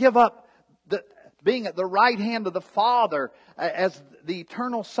everything. Give up being at the right hand of the Father as the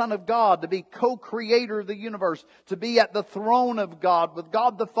eternal Son of God, to be co-creator of the universe, to be at the throne of God with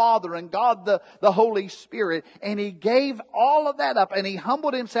God the Father and God the Holy Spirit. And He gave all of that up and He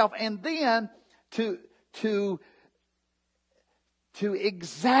humbled Himself. And then to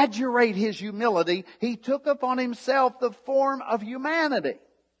exaggerate His humility, He took upon Himself the form of humanity.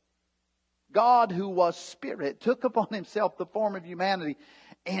 God, who was Spirit, took upon Himself the form of humanity.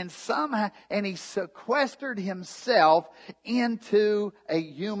 And He sequestered Himself into a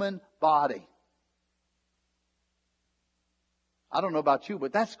human body. I don't know about you,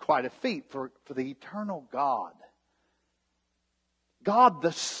 but that's quite a feat for the eternal God. God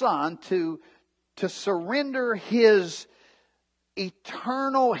the Son to surrender His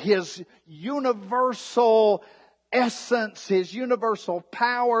eternal, His universal essence, His universal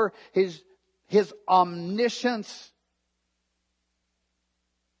power, His omniscience,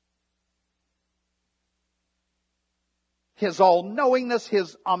 His all-knowingness,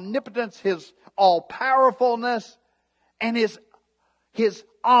 His omnipotence, His all-powerfulness, and His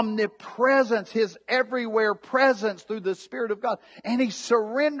omnipresence, His everywhere presence through the Spirit of God. And He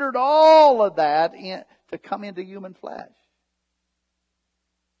surrendered all of that to come into human flesh.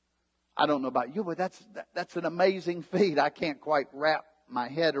 I don't know about you, but that's an amazing feat. I can't quite wrap my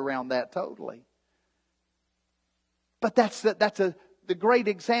head around that totally. But that's the great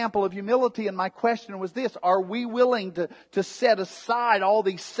example of humility. And my question was this: are we willing to set aside all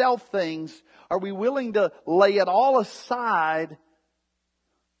these self things? Are we willing to lay it all aside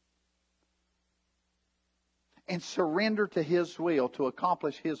and surrender to His will, to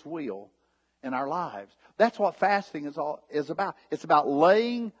accomplish His will in our lives? That's what fasting is about. It's about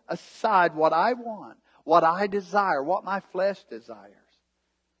laying aside what I want, what I desire, what my flesh desires.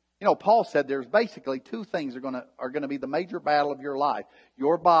 You know, Paul said there's basically two things are going to be the major battle of your life: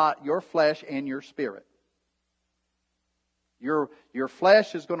 your flesh and your spirit. Your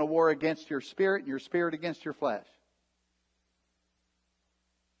flesh is going to war against your spirit, and your spirit against your flesh.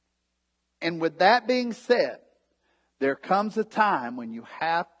 And with that being said, there comes a time when you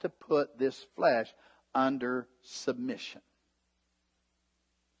have to put this flesh under submission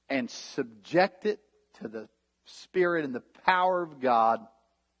and subject it to the Spirit and the power of God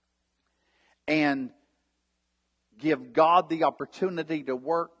and give God the opportunity to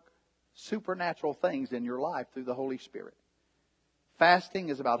work supernatural things in your life through the Holy Spirit. Fasting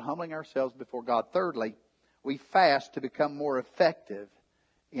is about humbling ourselves before God. Thirdly, we fast to become more effective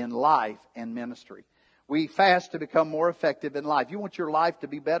in life and ministry. We fast to become more effective in life. You want your life to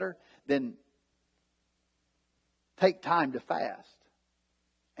be better? Then take time to fast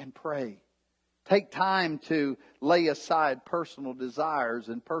and pray. Take time to lay aside personal desires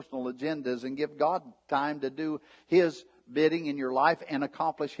and personal agendas and give God time to do His bidding in your life and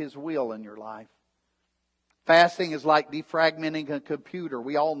accomplish His will in your life. Fasting is like defragmenting a computer.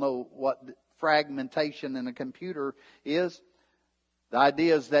 We all know what fragmentation in a computer is. The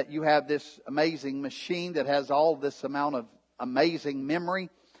idea is that you have this amazing machine that has all this amount of amazing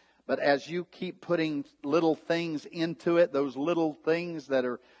memory. But as you keep putting little things into it, those little things that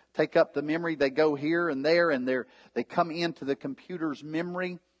take up the memory, they go here and there, and they come into the computer's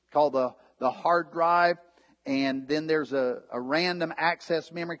memory called the hard drive. And then there's a random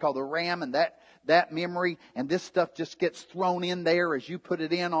access memory called the RAM, and that memory, and this stuff just gets thrown in there as you put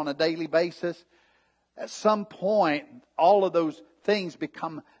it in on a daily basis. At some point, all of those things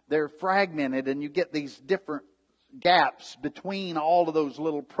they're fragmented, and you get these different gaps between all of those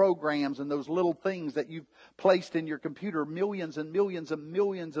little programs and those little things that you've placed in your computer, millions and millions and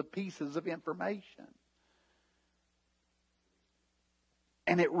millions of pieces of information.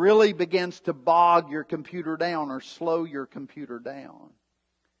 And it really begins to bog your computer down or slow your computer down.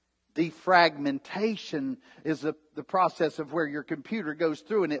 Defragmentation is the process of where your computer goes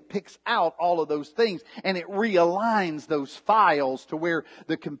through and it picks out all of those things and it realigns those files to where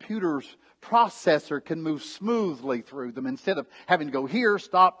the computer's processor can move smoothly through them instead of having to go here,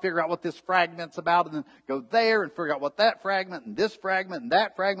 stop, figure out what this fragment's about, and then go there and figure out what that fragment and this fragment and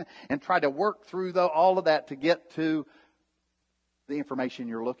that fragment, and try to work through all of that to get to the information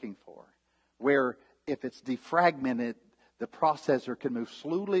you're looking for. Where if it's defragmented, the processor can move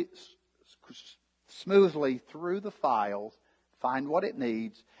smoothly through the files, find what it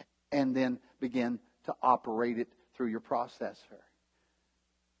needs, and then begin to operate it through your processor.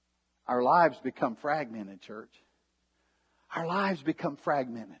 Our lives become fragmented, church. Our lives become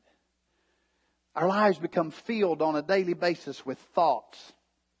fragmented. Our lives become filled on a daily basis with thoughts,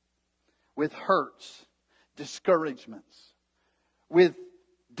 with hurts, discouragements, with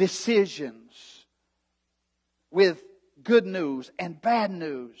decisions, with good news and bad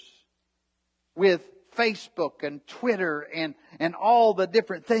news, with Facebook and Twitter and all the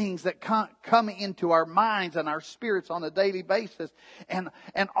different things that come into our minds and our spirits on a daily basis. And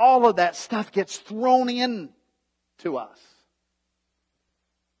all of that stuff gets thrown in to us.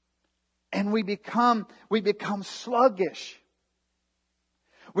 And we become sluggish.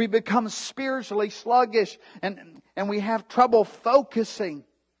 We become spiritually sluggish and we have trouble focusing.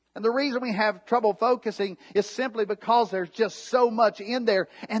 And the reason we have trouble focusing is simply because there's just so much in there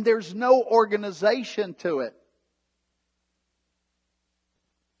and there's no organization to it.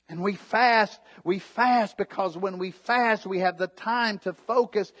 And we fast because when we fast, we have the time to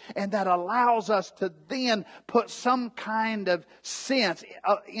focus, and that allows us to then put some kind of sense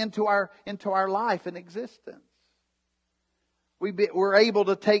into our life and existence. We're able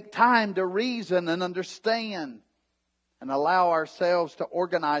to take time to reason and understand and allow ourselves to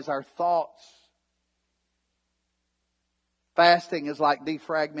organize our thoughts. Fasting is like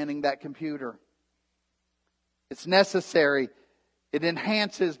defragmenting that computer. It's necessary. It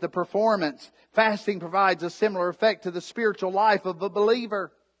enhances the performance. Fasting provides a similar effect to the spiritual life of a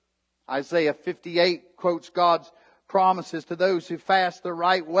believer. Isaiah 58 quotes God's promises to those who fast the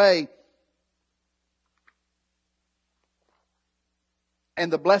right way,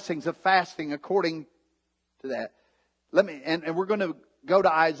 and the blessings of fasting according to that. And we're going to go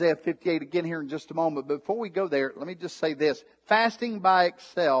to Isaiah 58 again here in just a moment. But before we go there, let me just say this. Fasting by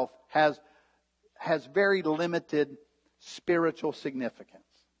itself has very limited spiritual significance.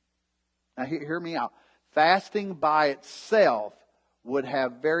 Now hear me out. Fasting by itself would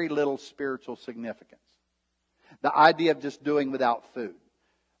have very little spiritual significance. The idea of just doing without food.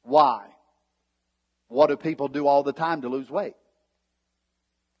 Why? What do people do all the time to lose weight?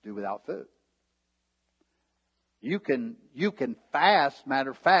 Do without food. You can fast. Matter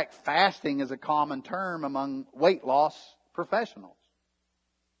of fact, fasting is a common term among weight loss professionals.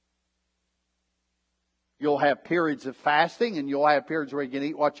 You'll have periods of fasting, and you'll have periods where you can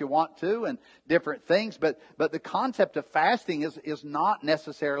eat what you want to and different things. But the concept of fasting is not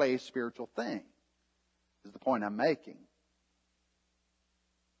necessarily a spiritual thing, is the point I'm making.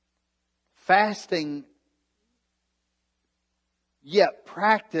 Fasting, yet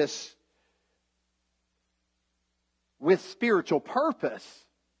practice with spiritual purpose,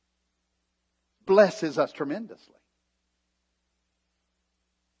 blesses us tremendously.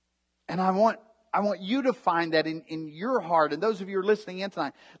 And I want you to find that in your heart. And those of you who are listening in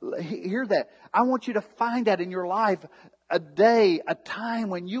tonight, hear that. I want you to find that in your life. A day, a time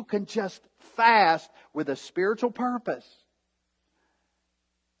when you can just fast with a spiritual purpose.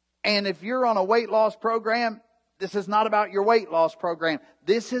 And if you're on a weight loss program, this is not about your weight loss program.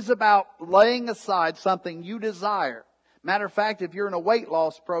 This is about laying aside something you desire. Matter of fact, if you're in a weight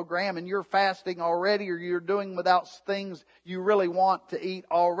loss program and you're fasting already, or you're doing without things you really want to eat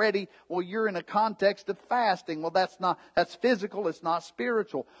already, well, you're in a context of fasting. Well, that's physical, it's not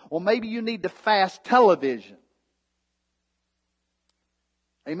spiritual. Well, maybe you need to fast television.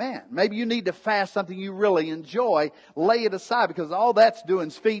 Amen. Maybe you need to fast something you really enjoy. Lay it aside, because all that's doing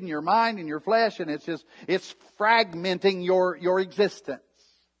is feeding your mind and your flesh, and it's fragmenting your existence.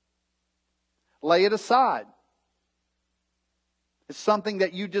 Lay it aside. It's something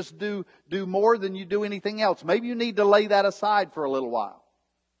that you just do more than you do anything else. Maybe you need to lay that aside for a little while.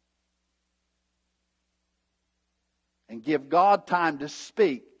 And give God time to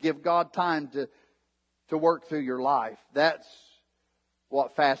speak. Give God time to work through your life. That's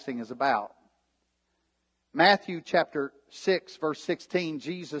what fasting is about. Matthew chapter 6 verse 16,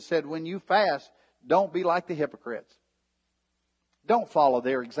 Jesus said, when you fast, don't be like the hypocrites. Don't follow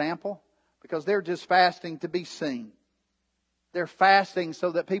their example, because they're just fasting to be seen. They're fasting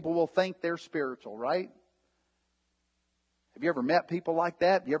so that people will think they're spiritual, right? Have you ever met people like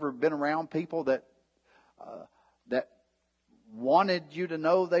that? Have you ever been around people that wanted you to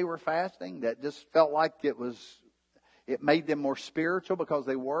know they were fasting? That just felt like it made them more spiritual because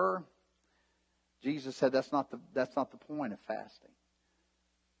they were? Jesus said that's not the point of fasting.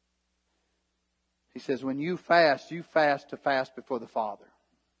 He says when you fast to fast before the Father.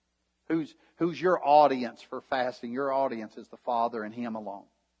 Who's your audience for fasting? Your audience is the Father and Him alone.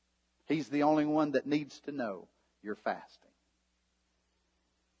 He's the only one that needs to know you're fasting.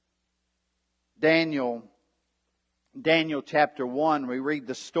 Daniel chapter 1, we read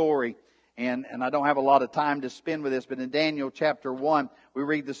the story, and I don't have a lot of time to spend with this, but in Daniel chapter 1, we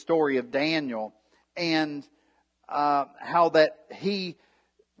read the story of Daniel and how that he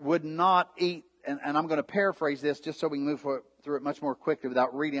would not eat, and I'm going to paraphrase this just so we can move through it much more quickly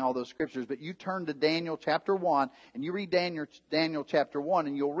without reading all those scriptures. But you turn to Daniel chapter 1, and you read Daniel chapter 1,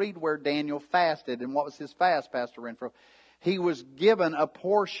 and you'll read where Daniel fasted. And what was his fast, Pastor Renfro? He was given a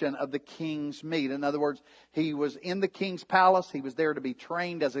portion of the king's meat. In other words, he was in the king's palace. He was there to be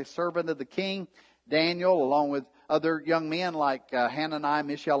trained as a servant of the king. Daniel, along with other young men like Hananiah,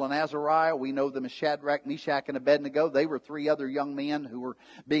 Mishael, and Azariah. We know them as Shadrach, Meshach, and Abednego. They were three other young men who were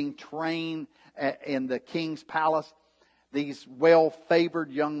being trained in the king's palace. These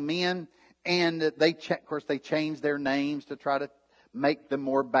well-favored young men. And of course, they changed their names to try to make them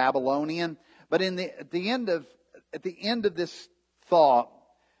more Babylonian. But at the end of this thought,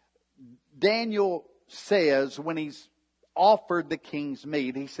 Daniel says, when he's offered the king's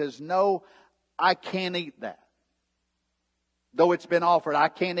meat, he says, no, I can't eat that. Though it's been offered, I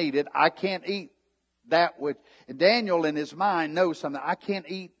can't eat it. I can't eat that which... And Daniel in his mind knows something. I can't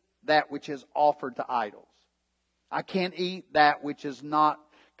eat that which is offered to idols. I can't eat that which is not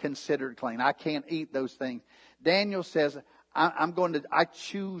considered clean. I can't eat those things. Daniel says, I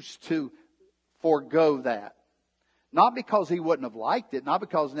choose to forego that. Not because he wouldn't have liked it, not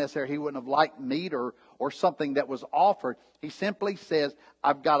because necessarily he wouldn't have liked meat or something that was offered. He simply says,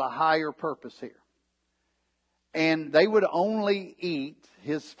 I've got a higher purpose here. And they would only eat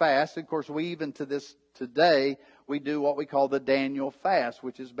his fast. Of course, we even to this today, we do what we call the Daniel fast,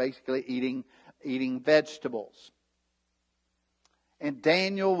 which is basically eating vegetables. And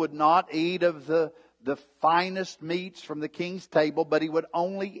Daniel would not eat of the finest meats from the king's table, but he would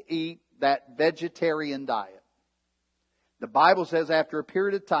only eat that vegetarian diet. The Bible says after a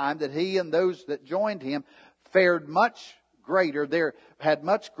period of time that he and those that joined him fared much greater. Had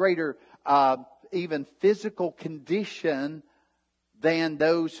much greater even physical condition than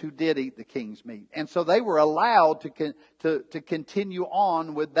those who did eat the king's meat. And so they were allowed to continue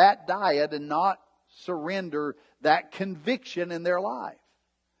on with that diet and not surrender that conviction in their life.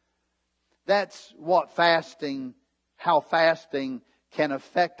 That's what how fasting can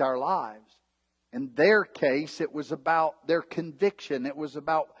affect our lives. In their case, it was about their conviction. It was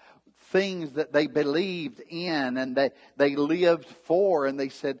about things that they believed in and they lived for. And they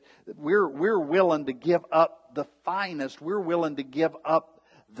said, we're willing to give up the finest. We're willing to give up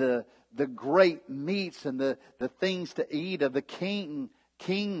the great meats and the things to eat of the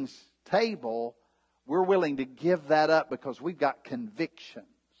king's table. We're willing to give that up because we've got convictions.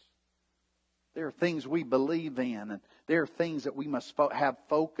 There are things we believe in, and There are things that we must have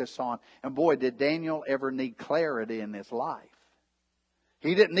focus on. And boy, did Daniel ever need clarity in his life.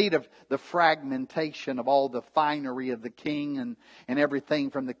 He didn't need the fragmentation of all the finery of the king and everything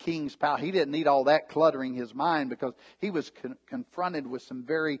from the king's palace. He didn't need all that cluttering his mind, because he was confronted with some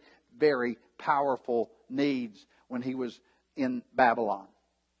very, very powerful needs when he was in Babylon.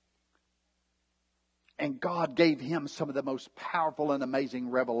 And God gave him some of the most powerful and amazing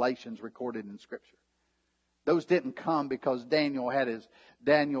revelations recorded in Scripture. Those didn't come because Daniel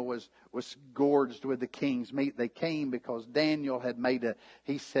was gorged with the king's meat. They came because Daniel had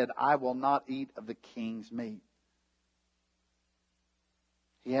he said, I will not eat of the king's meat.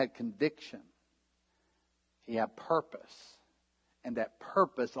 He had conviction. He had purpose. And that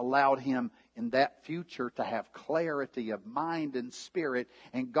purpose allowed him in that future to have clarity of mind and spirit.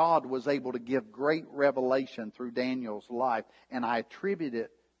 And God was able to give great revelation through Daniel's life. And I attribute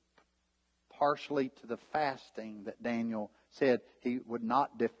it partially to the fasting that Daniel said he would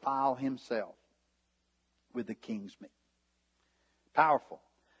not defile himself with the king's meat. Powerful.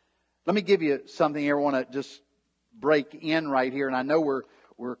 Let me give you something here. I want to just break in right here. And I know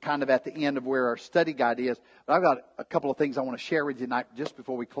we're kind of at the end of where our study guide is. But I've got a couple of things I want to share with you tonight just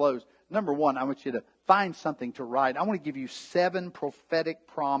before we close. Number one, I want you to find something to write. I want to give you 7 prophetic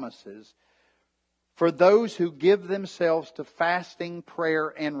promises for those who give themselves to fasting,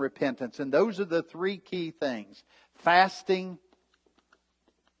 prayer, and repentance. And those are the 3 key things. Fasting,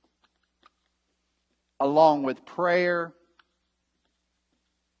 along with prayer,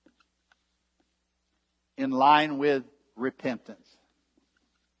 in line with repentance.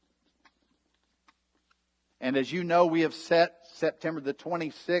 And as you know, we have set September the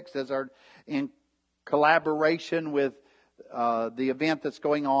 26th as in collaboration with the event that's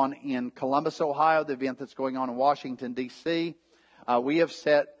going on in Columbus, Ohio, the event that's going on in Washington, D.C. We have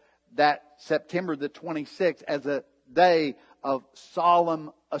set that September the 26th as a day of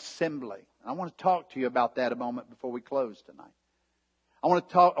solemn assembly. I want to talk to you about that a moment before we close tonight. I want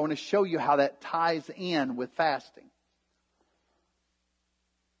to show you how that ties in with fasting.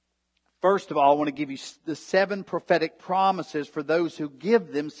 First of all, I want to give you the 7 prophetic promises for those who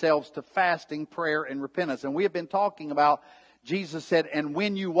give themselves to fasting, prayer, and repentance. And we have been talking about, Jesus said, and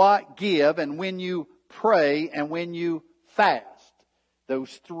when you what? Give, and when you pray, and when you fast. Those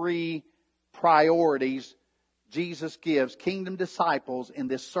 3 priorities Jesus gives kingdom disciples in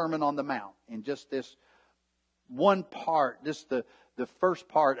this Sermon on the Mount. In just this one part, just the first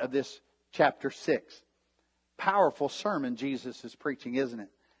part of this chapter 6. Powerful sermon Jesus is preaching, isn't it?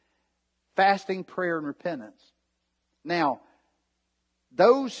 Fasting, prayer, and repentance. Now,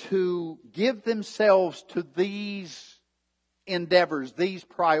 those who give themselves to these endeavors, these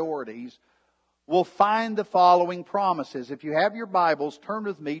priorities, will find the following promises. If you have your Bibles, turn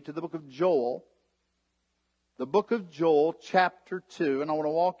with me to the book of Joel. The book of Joel, chapter 2. And I want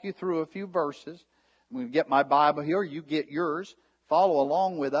to walk you through a few verses. I'm going to get my Bible here. You get yours. Follow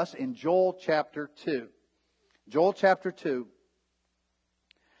along with us in Joel chapter 2. Joel chapter 2.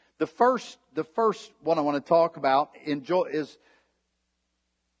 The first one I want to talk about in Joel is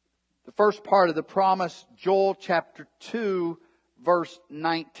the first part of the promise, Joel chapter 2, verse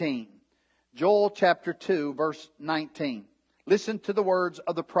 19. Joel chapter 2, verse 19. Listen to the words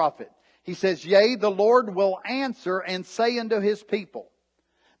of the prophet. He says, Yea, the Lord will answer and say unto His people,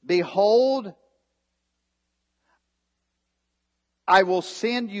 Behold, I will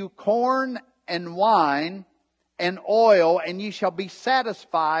send you corn and wine and oil, and ye shall be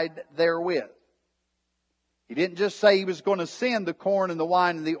satisfied therewith. He didn't just say He was going to send the corn and the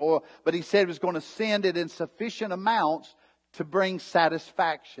wine and the oil, but He said He was going to send it in sufficient amounts to bring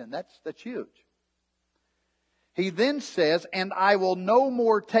satisfaction. That's huge. He then says, And I will no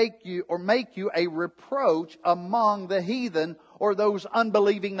more take you or make you a reproach among the heathen or those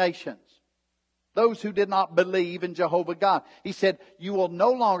unbelieving nations. Those who did not believe in Jehovah God. He said, you will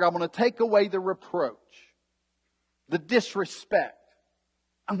no longer, I'm going to take away the reproach. The disrespect.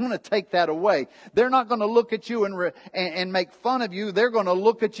 I'm going to take that away. They're not going to look at you and make fun of you. They're going to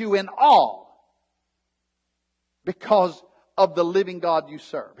look at you in awe because of the living God you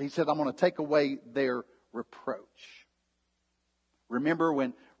serve. He said, I'm going to take away their reproach. Remember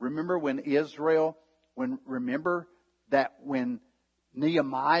when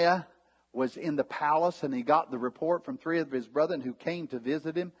Nehemiah was in the palace and he got the report from 3 of his brethren who came to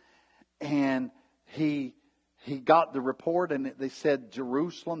visit him, and he got the report, and they said,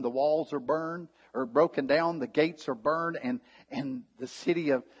 Jerusalem, the walls are burned or broken down, the gates are burned, and the city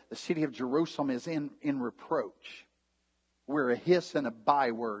of Jerusalem is in reproach. We're a hiss and a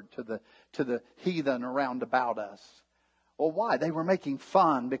byword to the heathen around about us. Well, why? They were making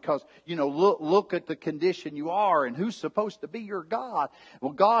fun because, look at the condition you are and who's supposed to be your God.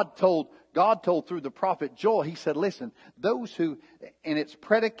 Well, God told through the prophet Joel, He said, listen, those who, and it's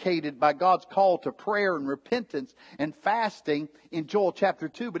predicated by God's call to prayer and repentance and fasting in Joel chapter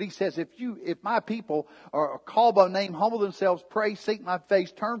 2. But He says, if my people are called by name, humble themselves, pray, seek my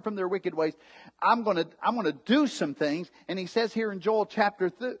face, turn from their wicked ways, I'm going to do some things. And He says here in Joel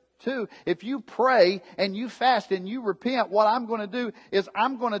chapter 2, if you pray and you fast and you repent, what I'm going to do is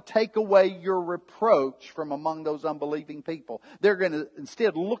I'm going to take away your reproach from among those unbelieving people. They're going to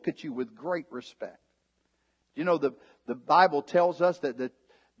instead look at you with great respect. The Bible tells us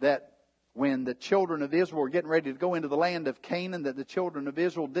that when the children of Israel were getting ready to go into the land of Canaan, that the children of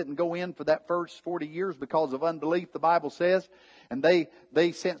Israel didn't go in for that first 40 years because of unbelief, the Bible says. And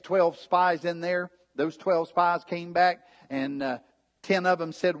they sent 12 spies in there. Those 12 spies came back and 10 of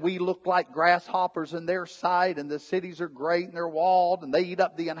them said, we look like grasshoppers in their sight, and the cities are great and they're walled and they eat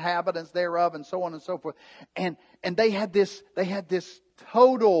up the inhabitants thereof, and so on and so forth. And they had this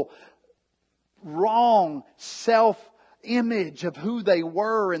total wrong self-image of who they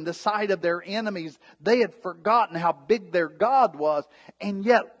were in the sight of their enemies. They had forgotten how big their God was. And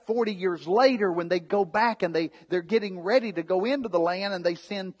yet 40 years later, when they go back and they're getting ready to go into the land, and they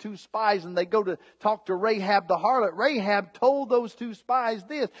send 2 spies and they go to talk to Rahab the harlot. Rahab told those 2 spies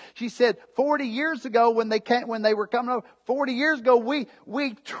this. She said, 40 years ago when they were coming over, 40 years ago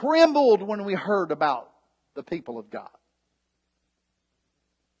we trembled when we heard about the people of God.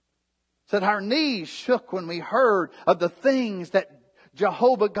 Said our knees shook when we heard of the things that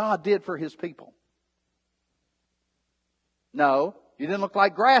Jehovah God did for His people. No, you didn't look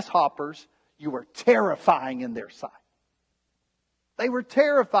like grasshoppers. You were terrifying in their sight. They were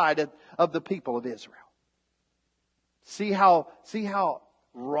terrified of the people of Israel. See how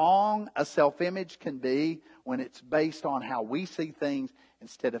wrong a self-image can be when it's based on how we see things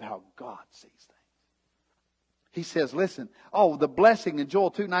instead of how God sees things. He says, listen, the blessing in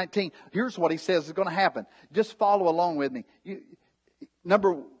Joel 2:19. Here's what He says is going to happen. Just follow along with me.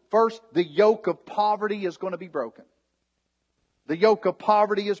 First, the yoke of poverty is going to be broken. The yoke of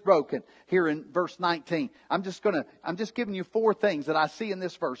poverty is broken here in verse 19. I'm just giving you 4 things that I see in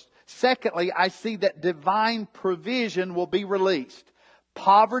this verse. Secondly, I see that divine provision will be released.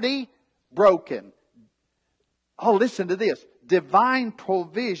 Poverty broken. Listen to this. Divine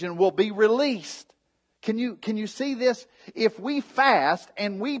provision will be released. Can you see this? If we fast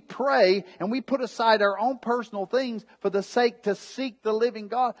and we pray and we put aside our own personal things for the sake to seek the living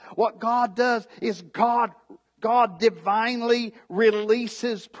God, what God does is God divinely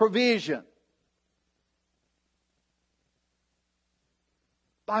releases provision.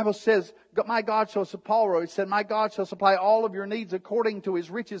 The Bible says, my God shall supply, it said, my God shall supply all of your needs according to His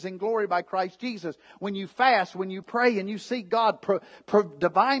riches in glory by Christ Jesus. When you fast, when you pray and you seek God,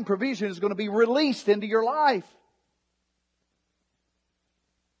 divine provision is going to be released into your life.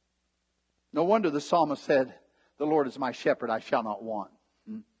 No wonder the psalmist said, the Lord is my shepherd, I shall not want.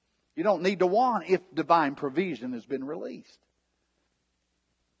 You don't need to want if divine provision has been released.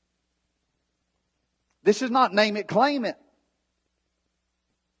 This is not name it, claim it.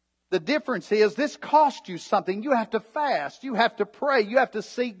 The difference is this costs you something. You have to fast. You have to pray. You have to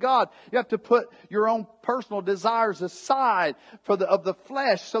seek God. You have to put your own personal desires aside of the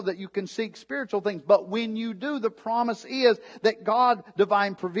flesh so that you can seek spiritual things. But when you do, the promise is that God,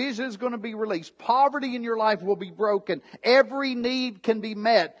 divine provision is going to be released. Poverty in your life will be broken. Every need can be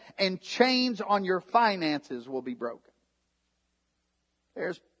met. And chains on your finances will be broken.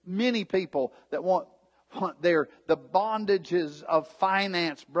 There's many people that want the bondages of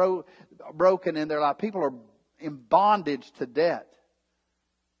finance broken in their life. People are in bondage to debt.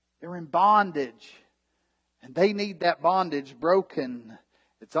 They're in bondage. And they need that bondage broken.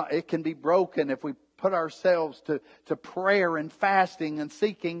 It can be broken if we put ourselves to prayer and fasting and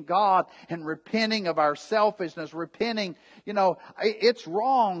seeking God and repenting of our selfishness, repenting. It's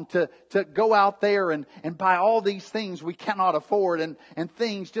wrong to go out there and buy all these things we cannot afford and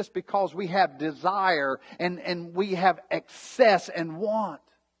things just because we have desire and we have excess and want.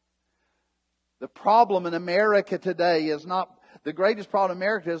 The problem in America today is not, the greatest problem in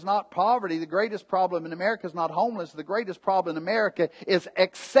America is not poverty. The greatest problem in America is not homeless. The greatest problem in America is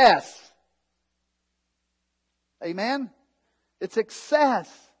excess. Amen? It's excess.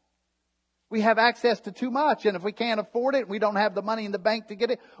 We have access to too much, and if we can't afford it, we don't have the money in the bank to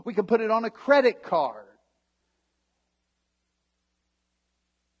get it, we can put it on a credit card.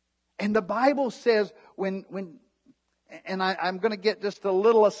 And the Bible says when And I'm going to get just a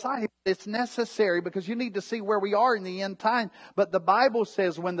little aside. It's necessary because you need to see where we are in the end time. But the Bible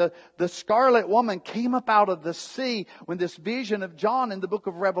says when the scarlet woman came up out of the sea, when this vision of John in the book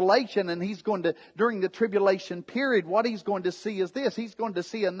of Revelation, and he's going to, during the tribulation period, what he's going to see is this. He's going to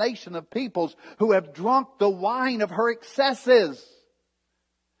see a nation of peoples who have drunk the wine of her excesses.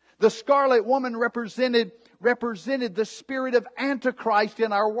 The scarlet woman represented the spirit of Antichrist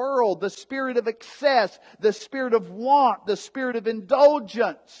in our world, the spirit of excess, the spirit of want, the spirit of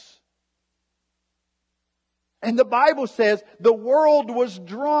indulgence. And the Bible says the world was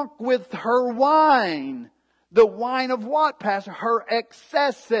drunk with her wine. The wine of what, Pastor? Her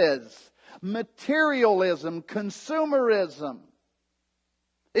excesses. Materialism, consumerism.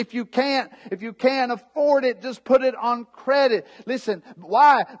 If you can't afford it, just put it on credit. Listen,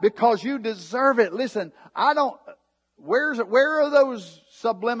 why? Because you deserve it. Listen, where are those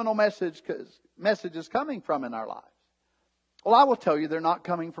subliminal messages coming from in our lives? Well, I will tell you, they're not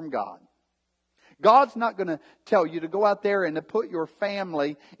coming from God. God's not going to tell you to go out there and to put your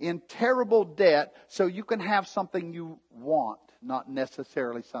family in terrible debt so you can have something you want, not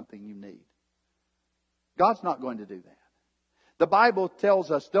necessarily something you need. God's not going to do that. The Bible tells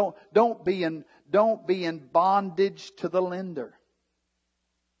us don't be in bondage to the lender.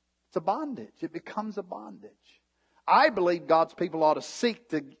 It's a bondage. It becomes a bondage. I believe God's people ought to seek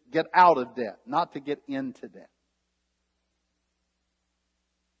to get out of debt, not to get into debt.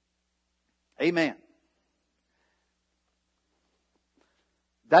 Amen.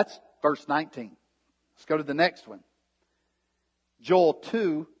 That's verse 19. Let's go to the next one. Joel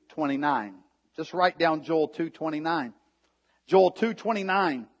 2:29. Just write down Joel 2:29. Joel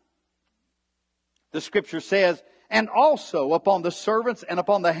 2:29, the Scripture says, "And also upon the servants and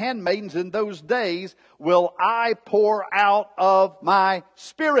upon the handmaidens in those days will I pour out of my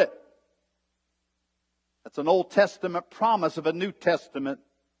Spirit." That's an Old Testament promise of a New Testament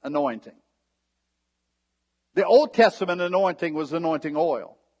anointing. The Old Testament anointing was anointing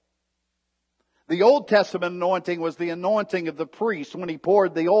oil. The Old Testament anointing was the anointing of the priest when he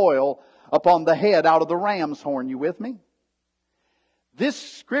poured the oil upon the head out of the ram's horn. You with me? This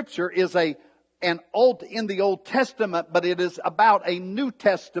scripture is in the Old Testament, but it is about a New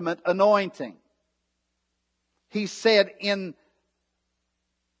Testament anointing. He said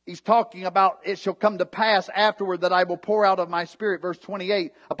he's talking about, "It shall come to pass afterward that I will pour out of my Spirit," verse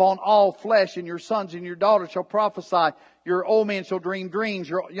 28, "upon all flesh, and your sons and your daughters shall prophesy. Your old men shall dream dreams.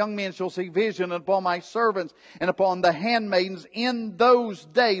 Your young men shall see vision. And upon my servants and upon the handmaidens in those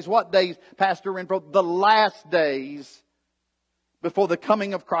days." What days, Pastor Renfro? The last days before the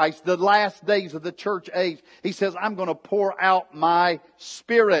coming of Christ, the last days of the church age. He says, "I'm going to pour out my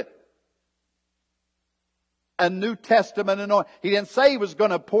Spirit." A New Testament anointing. He didn't say he was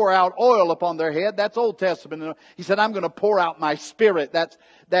going to pour out oil upon their head. That's Old Testament. He said, "I'm going to pour out my Spirit." That's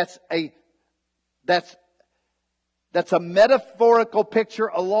a metaphorical picture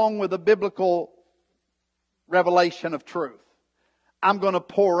along with a biblical revelation of truth. I'm going to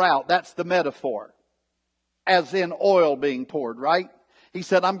pour out. That's the metaphor. As in oil being poured, right? He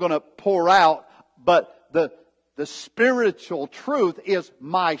said, "I'm going to pour out," but the spiritual truth is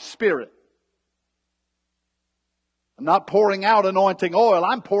my Spirit. I'm not pouring out anointing oil.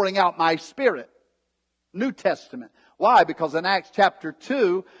 I'm pouring out my Spirit. New Testament. Why? Because in Acts chapter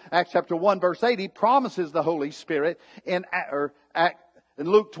 1 verse 8, He promises the Holy Spirit. In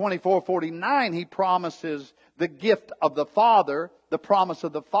Luke 24:49, He promises the gift of the Father, the promise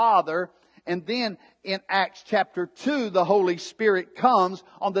of the Father. And then in Acts chapter 2, the Holy Spirit comes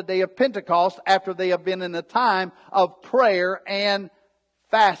on the day of Pentecost after they have been in a time of prayer and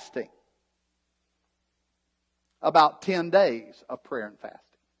fasting. About 10 days of prayer and fasting.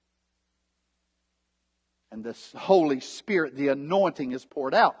 And this Holy Spirit, the anointing, is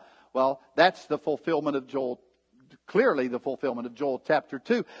poured out. Well, that's the fulfillment of Joel, clearly the fulfillment of Joel chapter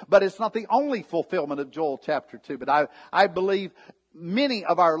 2. But it's not the only fulfillment of Joel chapter 2. But I believe many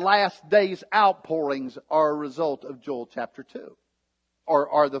of our last days outpourings are a result of Joel chapter 2. Or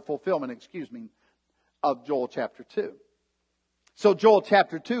are the fulfillment, of Joel chapter 2. So Joel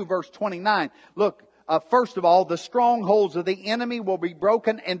chapter 2 verse 29. Look, first of all, the strongholds of the enemy will be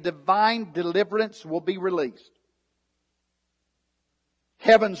broken and divine deliverance will be released.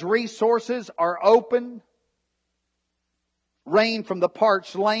 Heaven's resources are open. Rain from the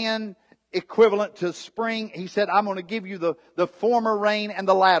parched land, equivalent to spring. He said, "I'm going to give you the former rain and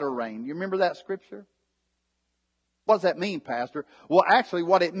the latter rain." You remember that scripture? What does that mean, Pastor? Well, actually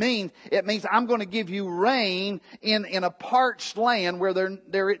what it means I'm going to give you rain in a parched land where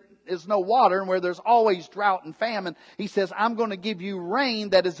is no water and where there's always drought and famine, He says, I'm going to give you rain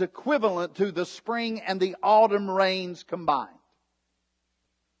that is equivalent to the spring and the autumn rains combined.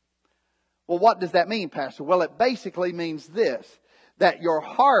 Well, what does that mean, Pastor? Well, it basically means this, that your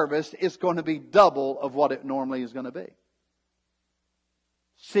harvest is going to be double of what it normally is going to be.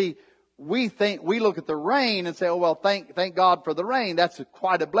 See, we look at the rain and say, oh, well, thank God for the rain. That's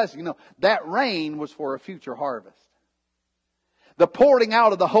quite a blessing. No, that rain was for a future harvest. The pouring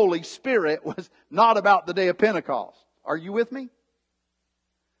out of the Holy Spirit was not about the day of Pentecost. Are you with me?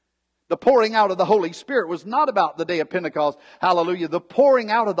 The pouring out of the Holy Spirit was not about the day of Pentecost. Hallelujah. The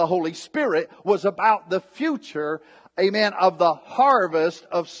pouring out of the Holy Spirit was about the future, amen, of the harvest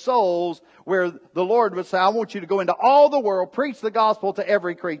of souls, where the Lord would say, I want you to go into all the world, preach the gospel to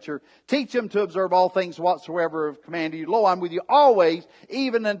every creature, teach them to observe all things whatsoever I've commanded you. Lo, I'm with you always,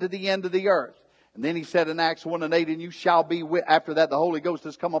 even unto the end of the earth. And then He said in Acts 1:8, and you shall be, after that the Holy Ghost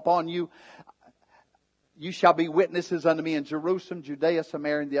has come upon you, you shall be witnesses unto me in Jerusalem, Judea,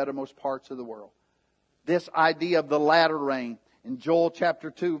 Samaria, and the uttermost parts of the world. This idea of the latter rain. In Joel chapter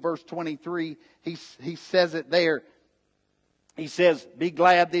 2, verse 23, he says it there. He says, be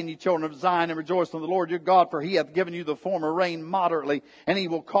glad then, ye children of Zion, and rejoice in the Lord your God, for He hath given you the former rain moderately, and He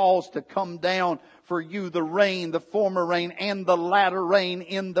will cause to come down for you the rain, the former rain, and the latter rain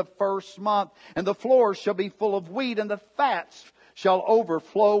in the first month. And the floors shall be full of wheat, and the fats shall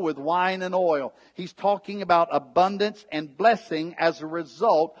overflow with wine and oil. He's talking about abundance and blessing as a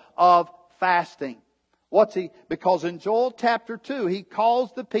result of fasting. Because in Joel chapter 2, He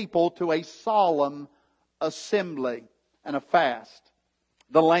calls the people to a solemn assembly and a fast.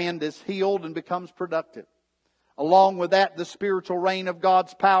 The land is healed and becomes productive. Along with that, the spiritual reign of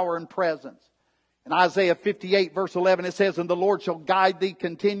God's power and presence. In Isaiah 58 verse 11 it says, and the Lord shall guide thee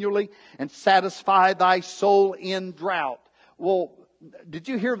continually and satisfy thy soul in drought. Well, did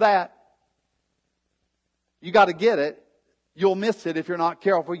you hear that? You got to get it. You'll miss it if you're not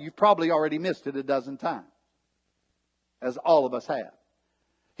careful. You've probably already missed it a dozen times, as all of us have.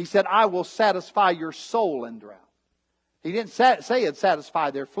 He said, I will satisfy your soul in drought. He didn't say it'd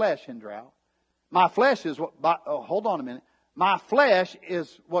satisfy their flesh in drought. My flesh is what, hold on a minute. My flesh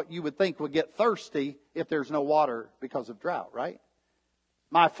is what you would think would get thirsty if there's no water because of drought, right?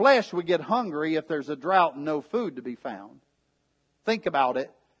 My flesh would get hungry if there's a drought and no food to be found. Think about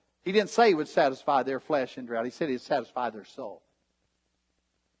it. He didn't say He would satisfy their flesh in drought. He said He'd satisfy their soul.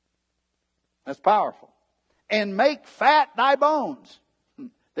 That's powerful. And make fat thy bones.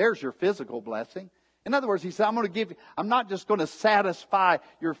 There's your physical blessing. In other words, He said, I'm not just going to satisfy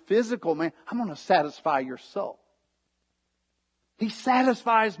your physical man. I'm going to satisfy your soul. He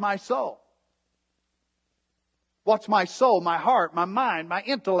satisfies my soul. What's my soul, my heart, my mind, my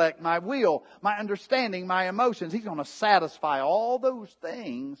intellect, my will, my understanding, my emotions? He's going to satisfy all those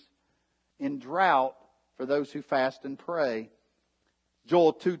things in drought for those who fast and pray.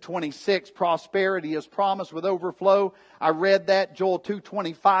 Joel 2:26, prosperity is promised with overflow. I read that. Joel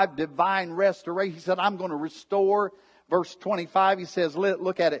 2:25, divine restoration. He said, I'm going to restore. Verse 25, he says,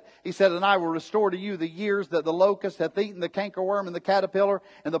 look at it. He said, and I will restore to you the years that the locust hath eaten, the cankerworm and the caterpillar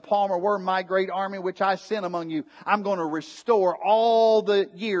and the palmer worm, my great army which I sent among you. I'm going to restore all the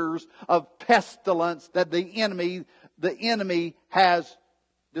years of pestilence that the enemy has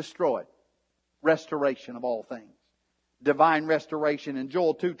destroyed. Restoration of all things. Divine restoration. In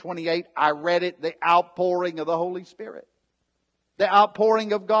Joel 2:28, I read it, the outpouring of the Holy Spirit. The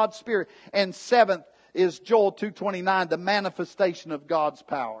outpouring of God's Spirit. And seventh is Joel 2:29, the manifestation of God's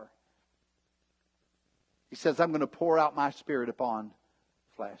power. He says, I'm going to pour out my Spirit upon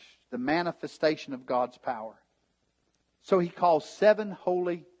flesh. The manifestation of God's power. So He calls 7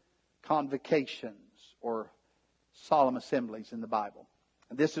 holy convocations or solemn assemblies in the Bible.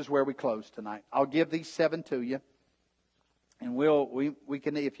 And this is where we close tonight. I'll give these 7 to you. And we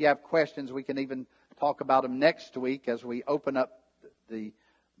can, if you have questions, we can even talk about them next week as we open up the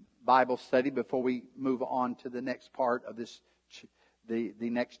Bible study before we move on to the next part of this, the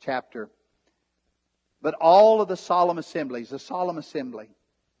next chapter. But all of the solemn assemblies, a solemn assembly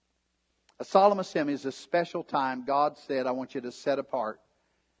is a special time God said, I want you to set apart.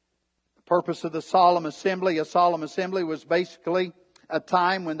 The purpose of the solemn assembly, a solemn assembly was basically a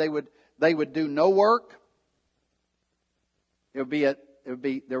time when they would do no work. There would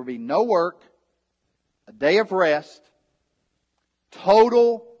be no work, a day of rest,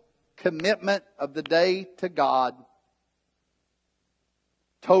 total commitment of the day to God,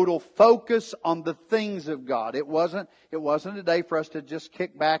 total focus on the things of God. It wasn't a day for us to just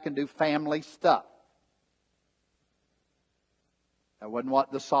kick back and do family stuff. That wasn't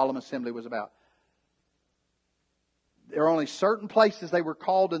what the solemn assembly was about. There are only certain places they were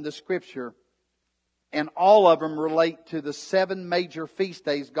called in the Scripture, and all of them relate to the 7 major feast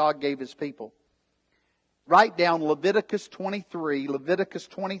days God gave His people. Write down Leviticus 23,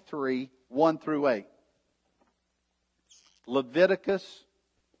 1 through 8. Leviticus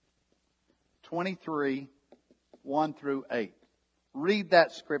 23, 1 through 8. Read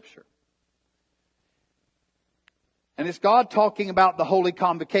that Scripture. And it's God talking about the Holy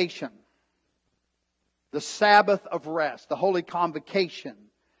Convocation. The Sabbath of rest, the Holy Convocation.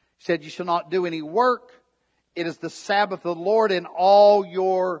 He said, you shall not do any work. It is the Sabbath of the Lord in all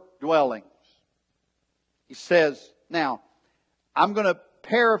your dwellings. He says, now, I'm going to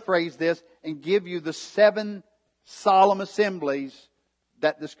paraphrase this and give you the 7 solemn assemblies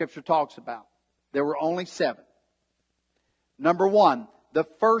that the Scripture talks about. There were only 7. Number 1, the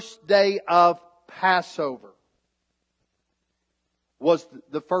first day of Passover was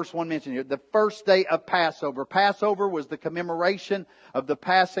the first one mentioned here. The first day of Passover. Passover was the commemoration of the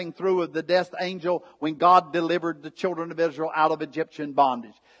passing through of the death angel when God delivered the children of Israel out of Egyptian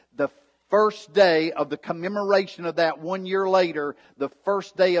bondage. The first day of the commemoration of that 1 year later, the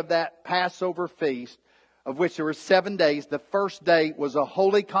first day of that Passover feast, of which there were 7 days, the first day was a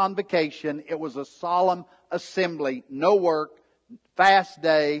holy convocation. It was a solemn assembly, no work, fast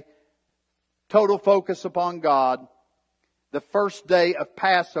day, total focus upon God. The first day of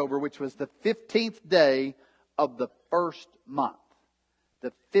Passover, which was the 15th day of the first month.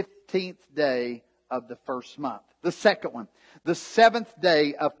 The 15th day of the first month. The second one, the 7th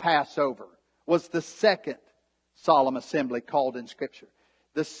day of Passover, was the second solemn assembly called in Scripture.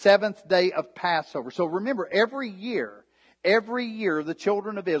 The 7th day of Passover. So remember, every year, the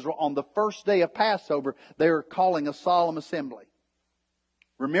children of Israel, on the first day of Passover, they are calling a solemn assembly.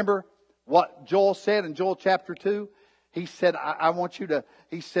 Remember what Joel said in Joel chapter 2? He said, I want you to,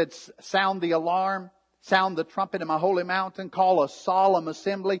 he said, sound the alarm, sound the trumpet in my holy mountain, call a solemn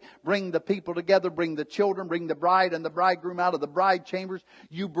assembly, bring the people together, bring the children, bring the bride and the bridegroom out of the bride chambers.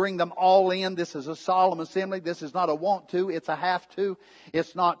 You bring them all in. This is a solemn assembly. This is not a want to, it's a have to.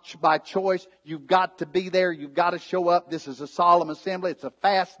 It's not by choice. You've got to be there. You've got to show up. This is a solemn assembly. It's a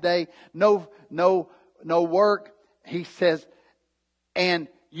fast day. No work. He says, and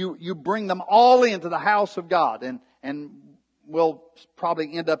you bring them all into the house of God. And we'll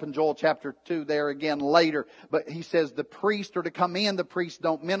probably end up in Joel chapter 2 there again later. But he says the priests are to come in. The priests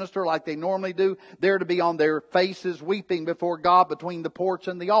don't minister like they normally do. They're to be on their faces weeping before God between the porch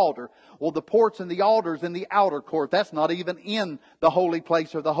and the altar. Well, the porch and the altar is in the outer court. That's not even in the holy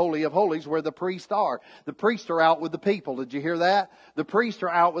place or the Holy of Holies where the priests are. The priests are out with the people. Did you hear that? The priests are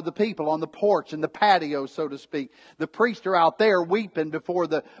out with the people on the porch and the patio, so to speak. The priests are out there weeping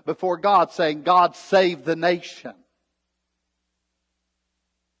before God, saying, God save the nation.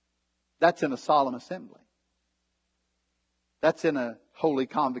 That's in a solemn assembly. That's in a holy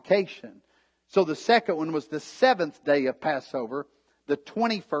convocation. So the second one was the 7th day of Passover, the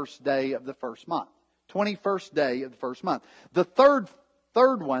 21st day of the first month. 21st day of the first month. The third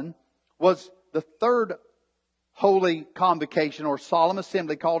one was the third holy convocation or solemn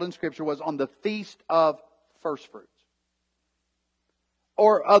assembly called in Scripture was on the Feast of First Fruits.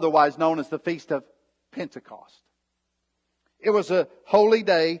 Or otherwise known as the Feast of Pentecost. It was a holy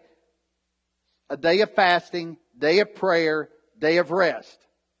day, a day of fasting, day of prayer, day of rest.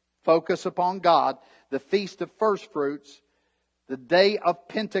 Focus upon God. The Feast of First Fruits, the day of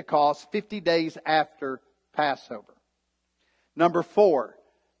Pentecost, 50 days after Passover. Number 4,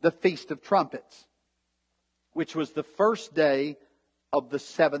 the Feast of Trumpets, which was the first day of the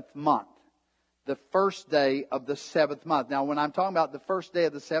 7th month. The first day of the 7th month. Now, when I'm talking about the first day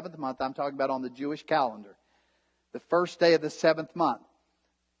of the 7th month, I'm talking about on the Jewish calendar. The first day of the 7th month.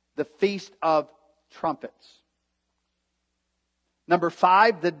 The Feast of Trumpets. Number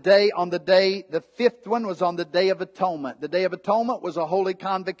 5, the 5th one was on the Day of Atonement. The Day of Atonement was a holy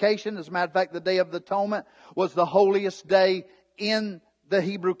convocation. As a matter of fact, the Day of Atonement was the holiest day in the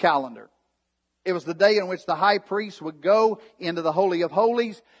Hebrew calendar. It was the day in which the high priest would go into the Holy of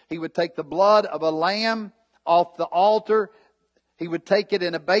Holies. He would take the blood of a lamb off the altar. He would take it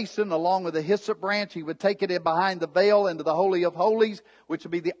in a basin along with a hyssop branch. He would take it in behind the veil into the Holy of Holies, which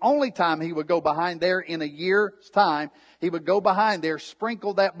would be the only time he would go behind there in a year's time. He would go behind there,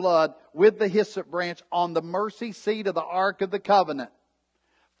 sprinkle that blood with the hyssop branch on the mercy seat of the Ark of the Covenant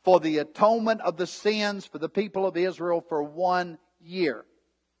for the atonement of the sins for the people of Israel for 1 year.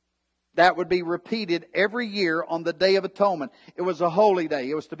 That would be repeated every year on the Day of Atonement. It was a holy day.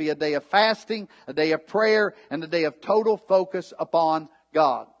 It was to be a day of fasting, a day of prayer, and a day of total focus upon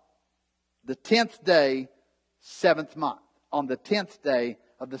God. The 10th day, 7th month. On the 10th day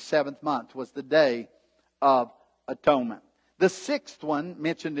of the 7th month was the day of Atonement. The sixth one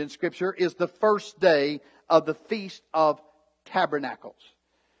mentioned in Scripture is the first day of the Feast of Tabernacles.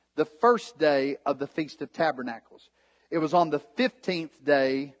 The first day of the Feast of Tabernacles. It was on the 15th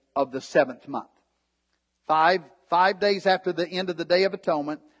day of the 7th month. Five days after the end of the Day of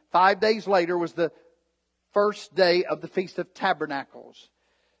Atonement, 5 days later was the first day of the Feast of Tabernacles.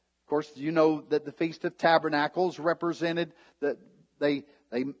 Of course, you know that the Feast of Tabernacles represented that they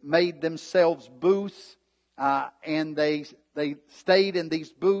made themselves booths, and they stayed in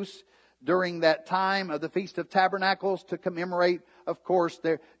these booths during that time of the Feast of Tabernacles to commemorate, of course,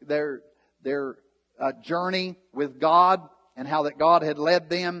 their journey with God, and how that God had led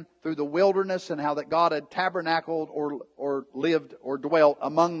them through the wilderness, and how that God had tabernacled or lived or dwelt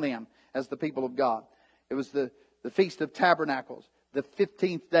among them as the people of God. It was the Feast of Tabernacles, the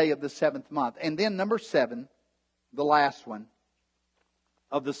 15th day of the 7th month. And then number 7, the last one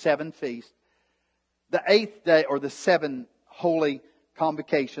of the 7 feasts, the 8th day, or the 7 holy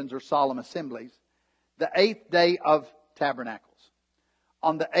convocations or solemn assemblies, the 8th day of Tabernacles.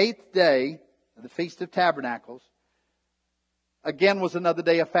 On the 8th day of the Feast of Tabernacles, again was another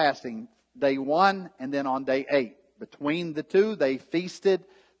day of fasting. Day 1 and then on day 8. Between the two, they feasted.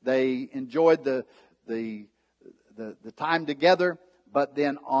 They enjoyed the time together. But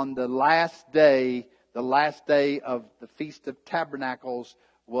then on the last day of the Feast of Tabernacles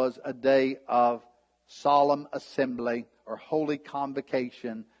was a day of solemn assembly or holy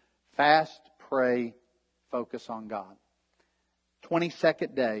convocation. Fast, pray, focus on God.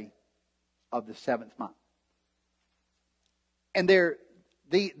 22nd day of the 7th month. And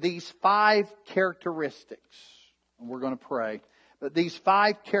these 5 characteristics, and we're going to pray, but these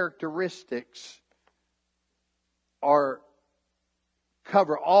 5 characteristics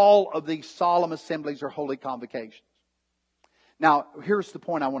cover all of these solemn assemblies or holy convocations. Now, here's the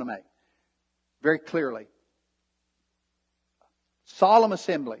point I want to make very clearly. Solemn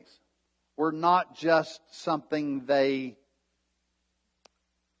assemblies were not just something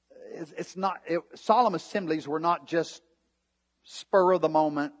solemn assemblies were not just spur of the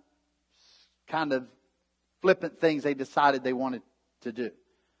moment, kind of flippant things they decided they wanted to do.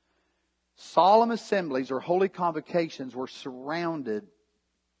 Solemn assemblies or holy convocations were surrounded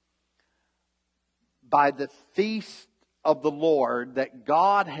by the feast of the Lord that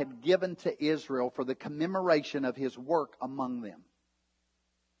God had given to Israel for the commemoration of His work among them.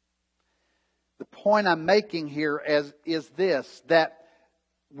 The point I'm making here is this, that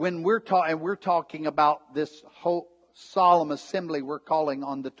when we're talking about this whole solemn assembly we're calling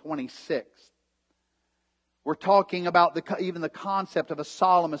on the 26th. We're talking about even the concept of a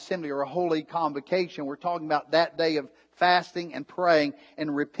solemn assembly or a holy convocation. We're talking about that day of fasting and praying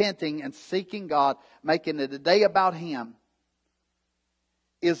and repenting and seeking God, making it a day about Him.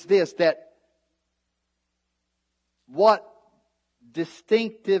 Is this, that what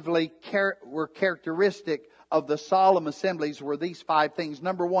distinctively were characteristic of the solemn assemblies were these 5 things.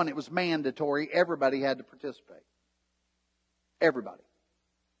 Number 1, it was mandatory. Everybody had to participate. Everybody.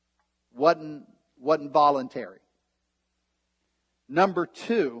 Wasn't voluntary. Number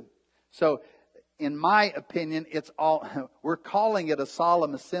 2, so in my opinion, we're calling it a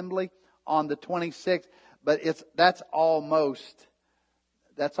solemn assembly on the 26th, but that's almost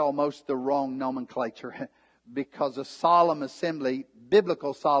the wrong nomenclature. Because a solemn assembly,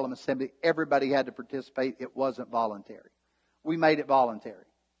 biblical solemn assembly, everybody had to participate. It wasn't voluntary. We made it voluntary.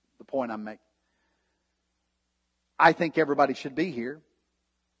 The point I'm making. I think everybody should be here.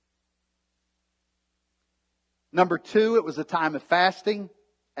 Number 2, it was a time of fasting,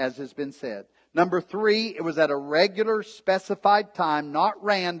 as has been said. Number 3, it was at a regular specified time, not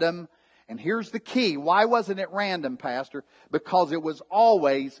random. And here's the key. Why wasn't it random, Pastor? Because it was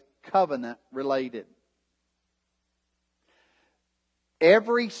always covenant related.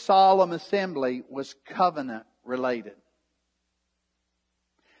 Every solemn assembly was covenant related.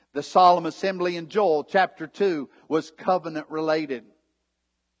 The solemn assembly in Joel chapter 2 was covenant related.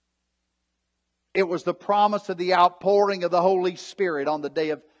 It was the promise of the outpouring of the Holy Spirit on the day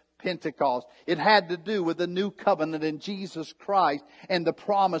of Pentecost. It had to do with the new covenant in Jesus Christ and the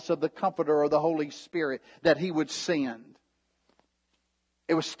promise of the Comforter or the Holy Spirit that He would send.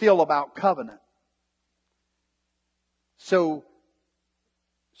 It was still about covenant. So,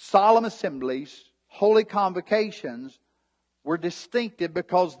 solemn assemblies, holy convocations were distinctive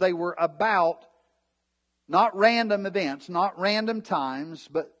because they were about not random events, not random times,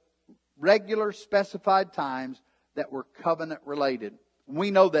 but regular specified times that were covenant related.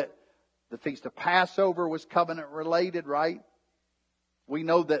 We know that the Feast of Passover was covenant related, right? We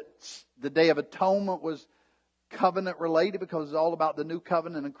know that the Day of Atonement was covenant related because it's all about the new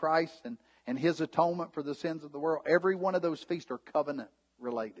covenant in Christ and and His atonement for the sins of the world. Every one of those feasts are covenant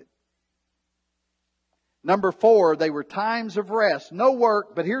related. Number 4, they were times of rest. No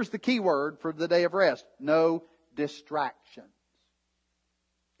work, but here's the key word for the day of rest. No distractions.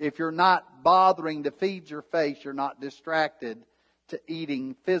 If you're not bothering to feed your face, you're not distracted to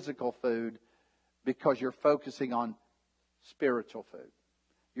eating physical food because you're focusing on spiritual food.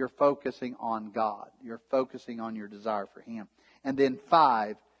 You're focusing on God. You're focusing on your desire for Him. And then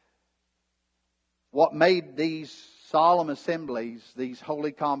 5, what made these solemn assemblies, these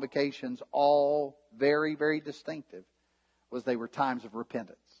holy convocations, all very, very distinctive was they were times of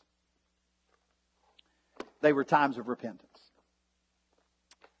repentance. They were times of repentance.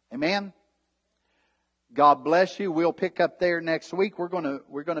 Amen? God bless you. We'll pick up there next week. We're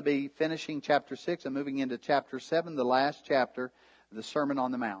going to be finishing chapter 6 and moving into chapter 7, the last chapter of the Sermon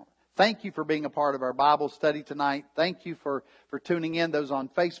on the Mount. Thank you for being a part of our Bible study tonight. Thank you for tuning in. Those on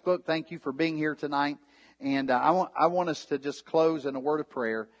Facebook, thank you for being here tonight. And I want us to just close in a word of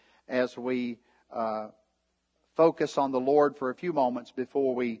prayer as we focus on the Lord for a few moments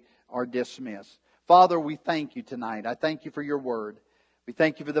before we are dismissed. Father, we thank you tonight. I thank you for your word. We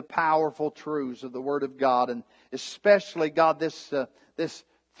thank you for the powerful truths of the Word of God, and especially, God, this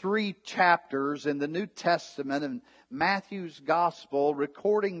 3 chapters in the New Testament and Matthew's Gospel,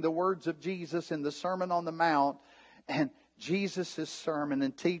 recording the words of Jesus in the Sermon on the Mount, and Jesus' sermon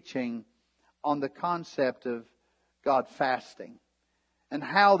and teaching on the concept of, God, fasting. And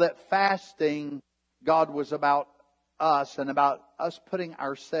how that fasting, God, was about us and about us putting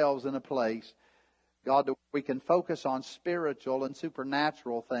ourselves in a place, God, that we can focus on spiritual and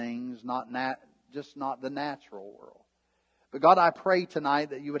supernatural things, just not the natural world. But God, I pray tonight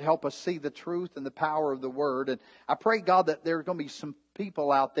that you would help us see the truth and the power of the Word. And I pray, God, that there are going to be some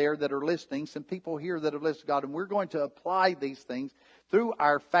people out there that are listening, some people here that are listening, God, and we're going to apply these things through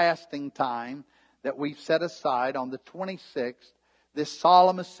our fasting time that we've set aside on the 26th, this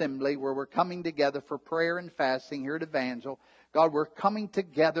solemn assembly where we're coming together for prayer and fasting here at Evangel. God, we're coming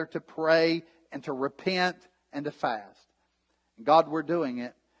together to pray and to repent and to fast. And God, we're doing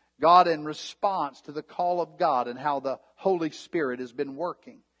it, God, in response to the call of God and how the Holy Spirit has been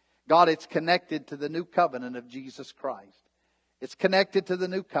working. God, it's connected to the new covenant of Jesus Christ. It's connected to the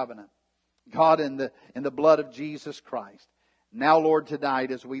new covenant, God, in the blood of Jesus Christ. Now, Lord,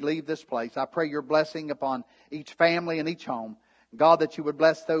 tonight as we leave this place, I pray your blessing upon each family and each home. God, that you would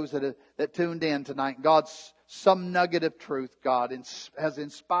bless those that tuned in tonight. God, some nugget of truth, God, has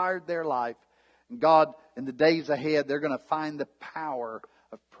inspired their life. And God, in the days ahead, they're going to find the power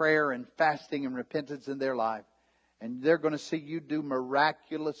of prayer and fasting and repentance in their life. And they're going to see you do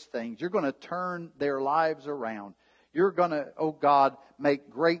miraculous things. You're going to turn their lives around. You're going to, oh God, make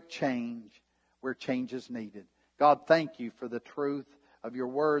great change where change is needed. God, thank you for the truth of your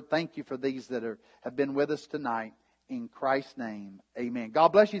word. Thank you for these that have been with us tonight. In Christ's name, amen.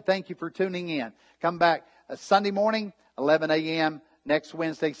 God bless you. Thank you for tuning in. Come back Sunday morning, 11 a.m., next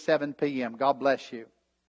Wednesday, 7 p.m. God bless you.